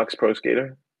Tony Hawk's Pro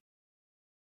Skater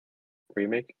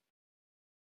remake?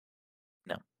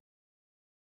 No.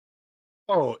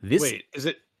 Oh, Is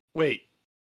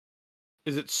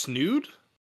it Snood?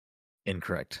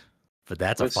 Incorrect. but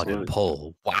that's a What's fucking Snood?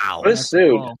 pull. Wow. What is That's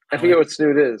Snood? cool. I forget what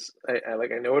Snood is. I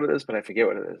know what it is, but I forget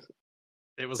what it is.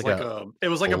 It was Like like a it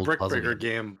was like a old brick puzzle breaker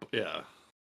game. Yeah.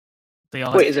 They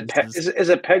all Wait, have is it faces. is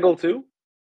it Peggle 2?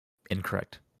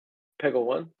 Incorrect. Peggle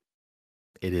 1?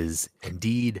 It is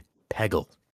indeed Peggle.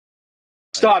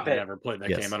 Stop I've it. never played that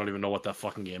Yes. game. I don't even know what that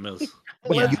fucking game is.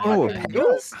 What, Yeah, you don't know what I-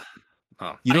 Peggle is?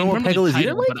 Oh. You don't know what remember Peggle the is either,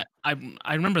 title, Mike? but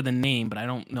I remember the name, but I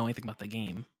don't know anything about the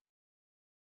game.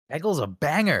 Peggle's a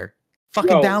banger.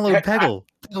 Fucking Yo, download Pe- I- Peggle.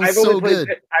 Peggle's I've so only played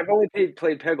good. I've only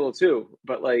played Peggle 2,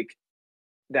 but like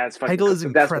that's fucking Peggle is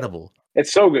that's- incredible.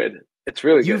 It's so good. It's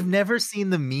really You've good. never seen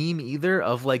the meme either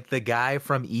of like the guy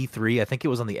from E3. I think it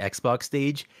was on the Xbox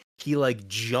stage. He like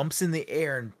jumps in the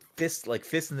air and fist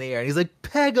in the air, and he's like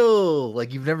Peggle.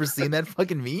 Like you've never seen that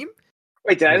fucking meme?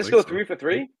 Wait, did I I don't just go think so. 3 for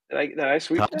 3? Did I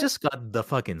sweep Todd that? just got the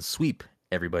fucking sweep.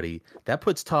 Everybody, that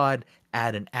puts Todd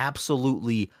at an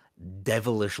absolutely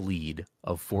devilish lead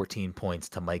of 14 points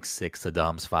to Mike's 6 to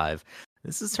Dom's 5.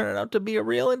 This is turning out to be a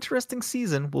real interesting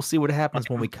season. We'll see what happens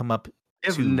when we come up.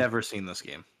 I've to- never seen this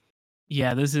game.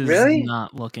 Yeah, this is Really?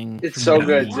 not looking. It's so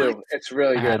good familiar too. It's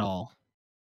really at good. all.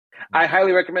 I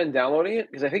highly recommend downloading it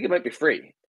because I think it might be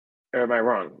free. Or am I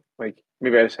wrong? Like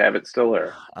maybe I just have it still,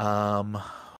 or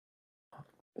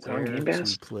is it on Where Game to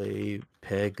Pass? play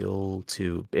Peggle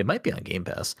 2? It might be on Game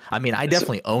Pass. I mean, I Is it-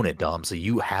 definitely own it, Dom. So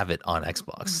you have it on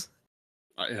Xbox.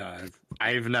 Yeah,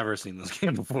 I've never seen this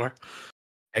game before.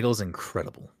 Peggle's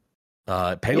incredible.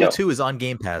 Peggle Yo. 2 is on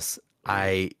Game Pass.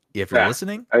 If you're Yeah,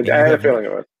 listening, I and you had a have- feeling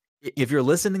it was. if you're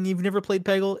listening, you've never played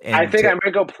Peggle, and I think to, I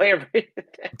might go play every.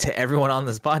 to everyone on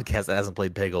this podcast that hasn't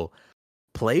played Peggle,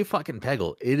 play fucking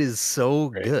Peggle. It is so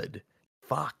Great. good.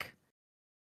 Fuck.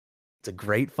 It's a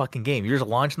great fucking game. You're just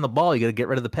launching the ball. You got to get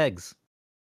rid of the pegs.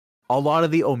 A lot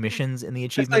of the omissions in the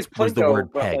achievements was the Plinko,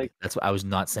 word but peg. like- That's what I was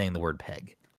not saying the word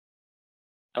peg.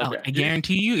 I Okay.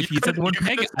 guarantee you, if you said the word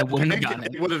peg, I wouldn't have gotten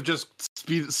it. It would have just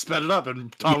sped it up,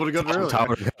 and Tom would have gotten it earlier. Tom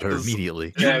would've got her Because-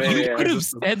 immediately. Yeah, You maybe, could have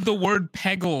just- said the word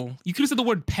peggle. You could have said the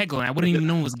word peggle, and I wouldn't even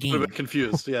know it was Would game. have been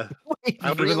confused. Yeah, Wait, I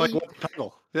would have been like, really? "What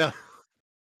Peggle?" Yeah,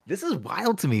 This is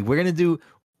wild to me. We're gonna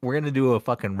do a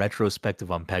fucking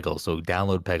retrospective on Peggle. So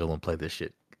download Peggle and play this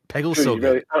shit. Peggle's Dude, so you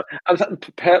good. really,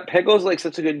 Peggle's like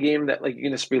such a good game that like you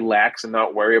can just relax and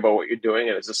not worry about what you're doing,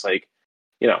 and it's just like,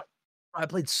 you know, I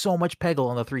played so much Peggle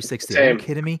on the 360. Are you Same.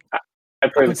 kidding me? I I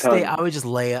played a would stay. ton. I would just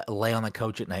lay on the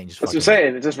couch at night and just. That's what I'm fucking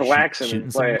saying. It's just relaxing shooting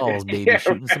and some play it. balls, baby. Yeah,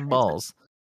 Shooting some balls.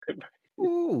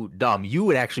 Ooh, Dom, you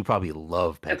would actually probably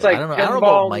love Peggle. It's like I don't know about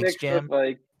pinball Mike's mixed jam. with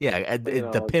like Yeah, you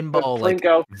know, the with pinball, like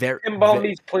Plinko. very, Pinball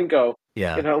meets Plinko.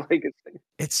 yeah. You know, like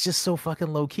It's just so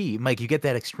fucking low key. Mike, you get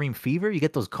that extreme fever, you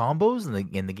get those combos, and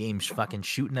the game's fucking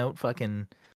shooting out fucking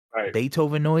right.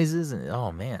 Beethoven noises, and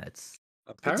oh man, it's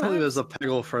apparently there's a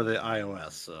Peggle for the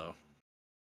iOS. So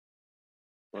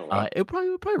Oh, wow. it would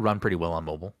probably run pretty well on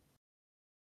mobile.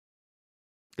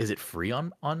 Is it free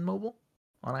on mobile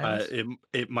on iOS?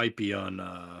 it might be on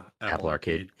Apple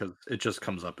Arcade. because it just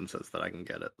comes up and says that I can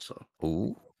get it. So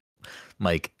Ooh,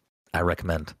 Mike, I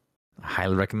recommend. I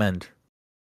highly recommend.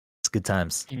 It's good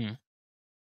times. Mm.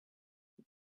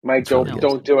 Mike, It's really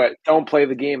don't do it. Don't play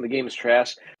the game. The game's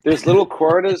trash. There's little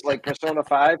corridors like Persona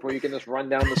 5 where you can just run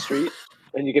down the street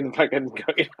and you can fucking go.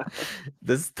 You know?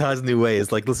 This is Todd's new way.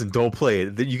 Is like, listen, don't play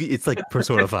it. It's like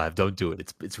Persona 5. Don't do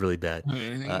it. It's really bad.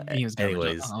 Game's garbage.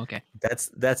 anyways. Oh, okay.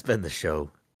 That's been the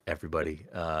show, everybody.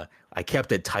 I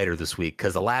kept it tighter this week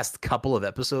because the last couple of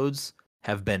episodes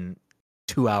have been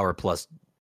 2-hour plus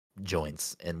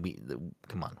joints, and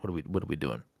come on, what are we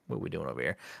doing? What are we doing over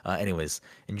here? Anyways,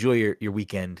 enjoy your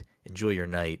weekend, enjoy your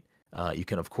night. You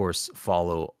can of course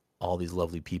follow all these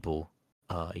lovely people.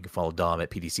 You can follow Dom at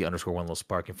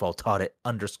PDC_1LowSpark. You can follow Todd at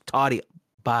Toddy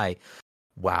by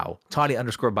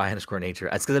nature.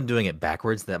 It's because I'm doing it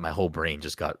backwards that my whole brain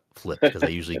just got flipped because I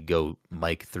usually go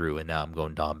Mike through and now I'm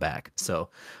going Dom back. So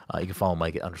you can follow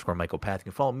Mike at _MichaelPath. You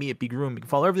can follow me at Big Room. You can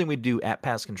follow everything we do at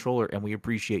Pass Controller, and we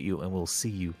appreciate you, and we'll see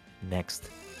you next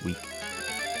week.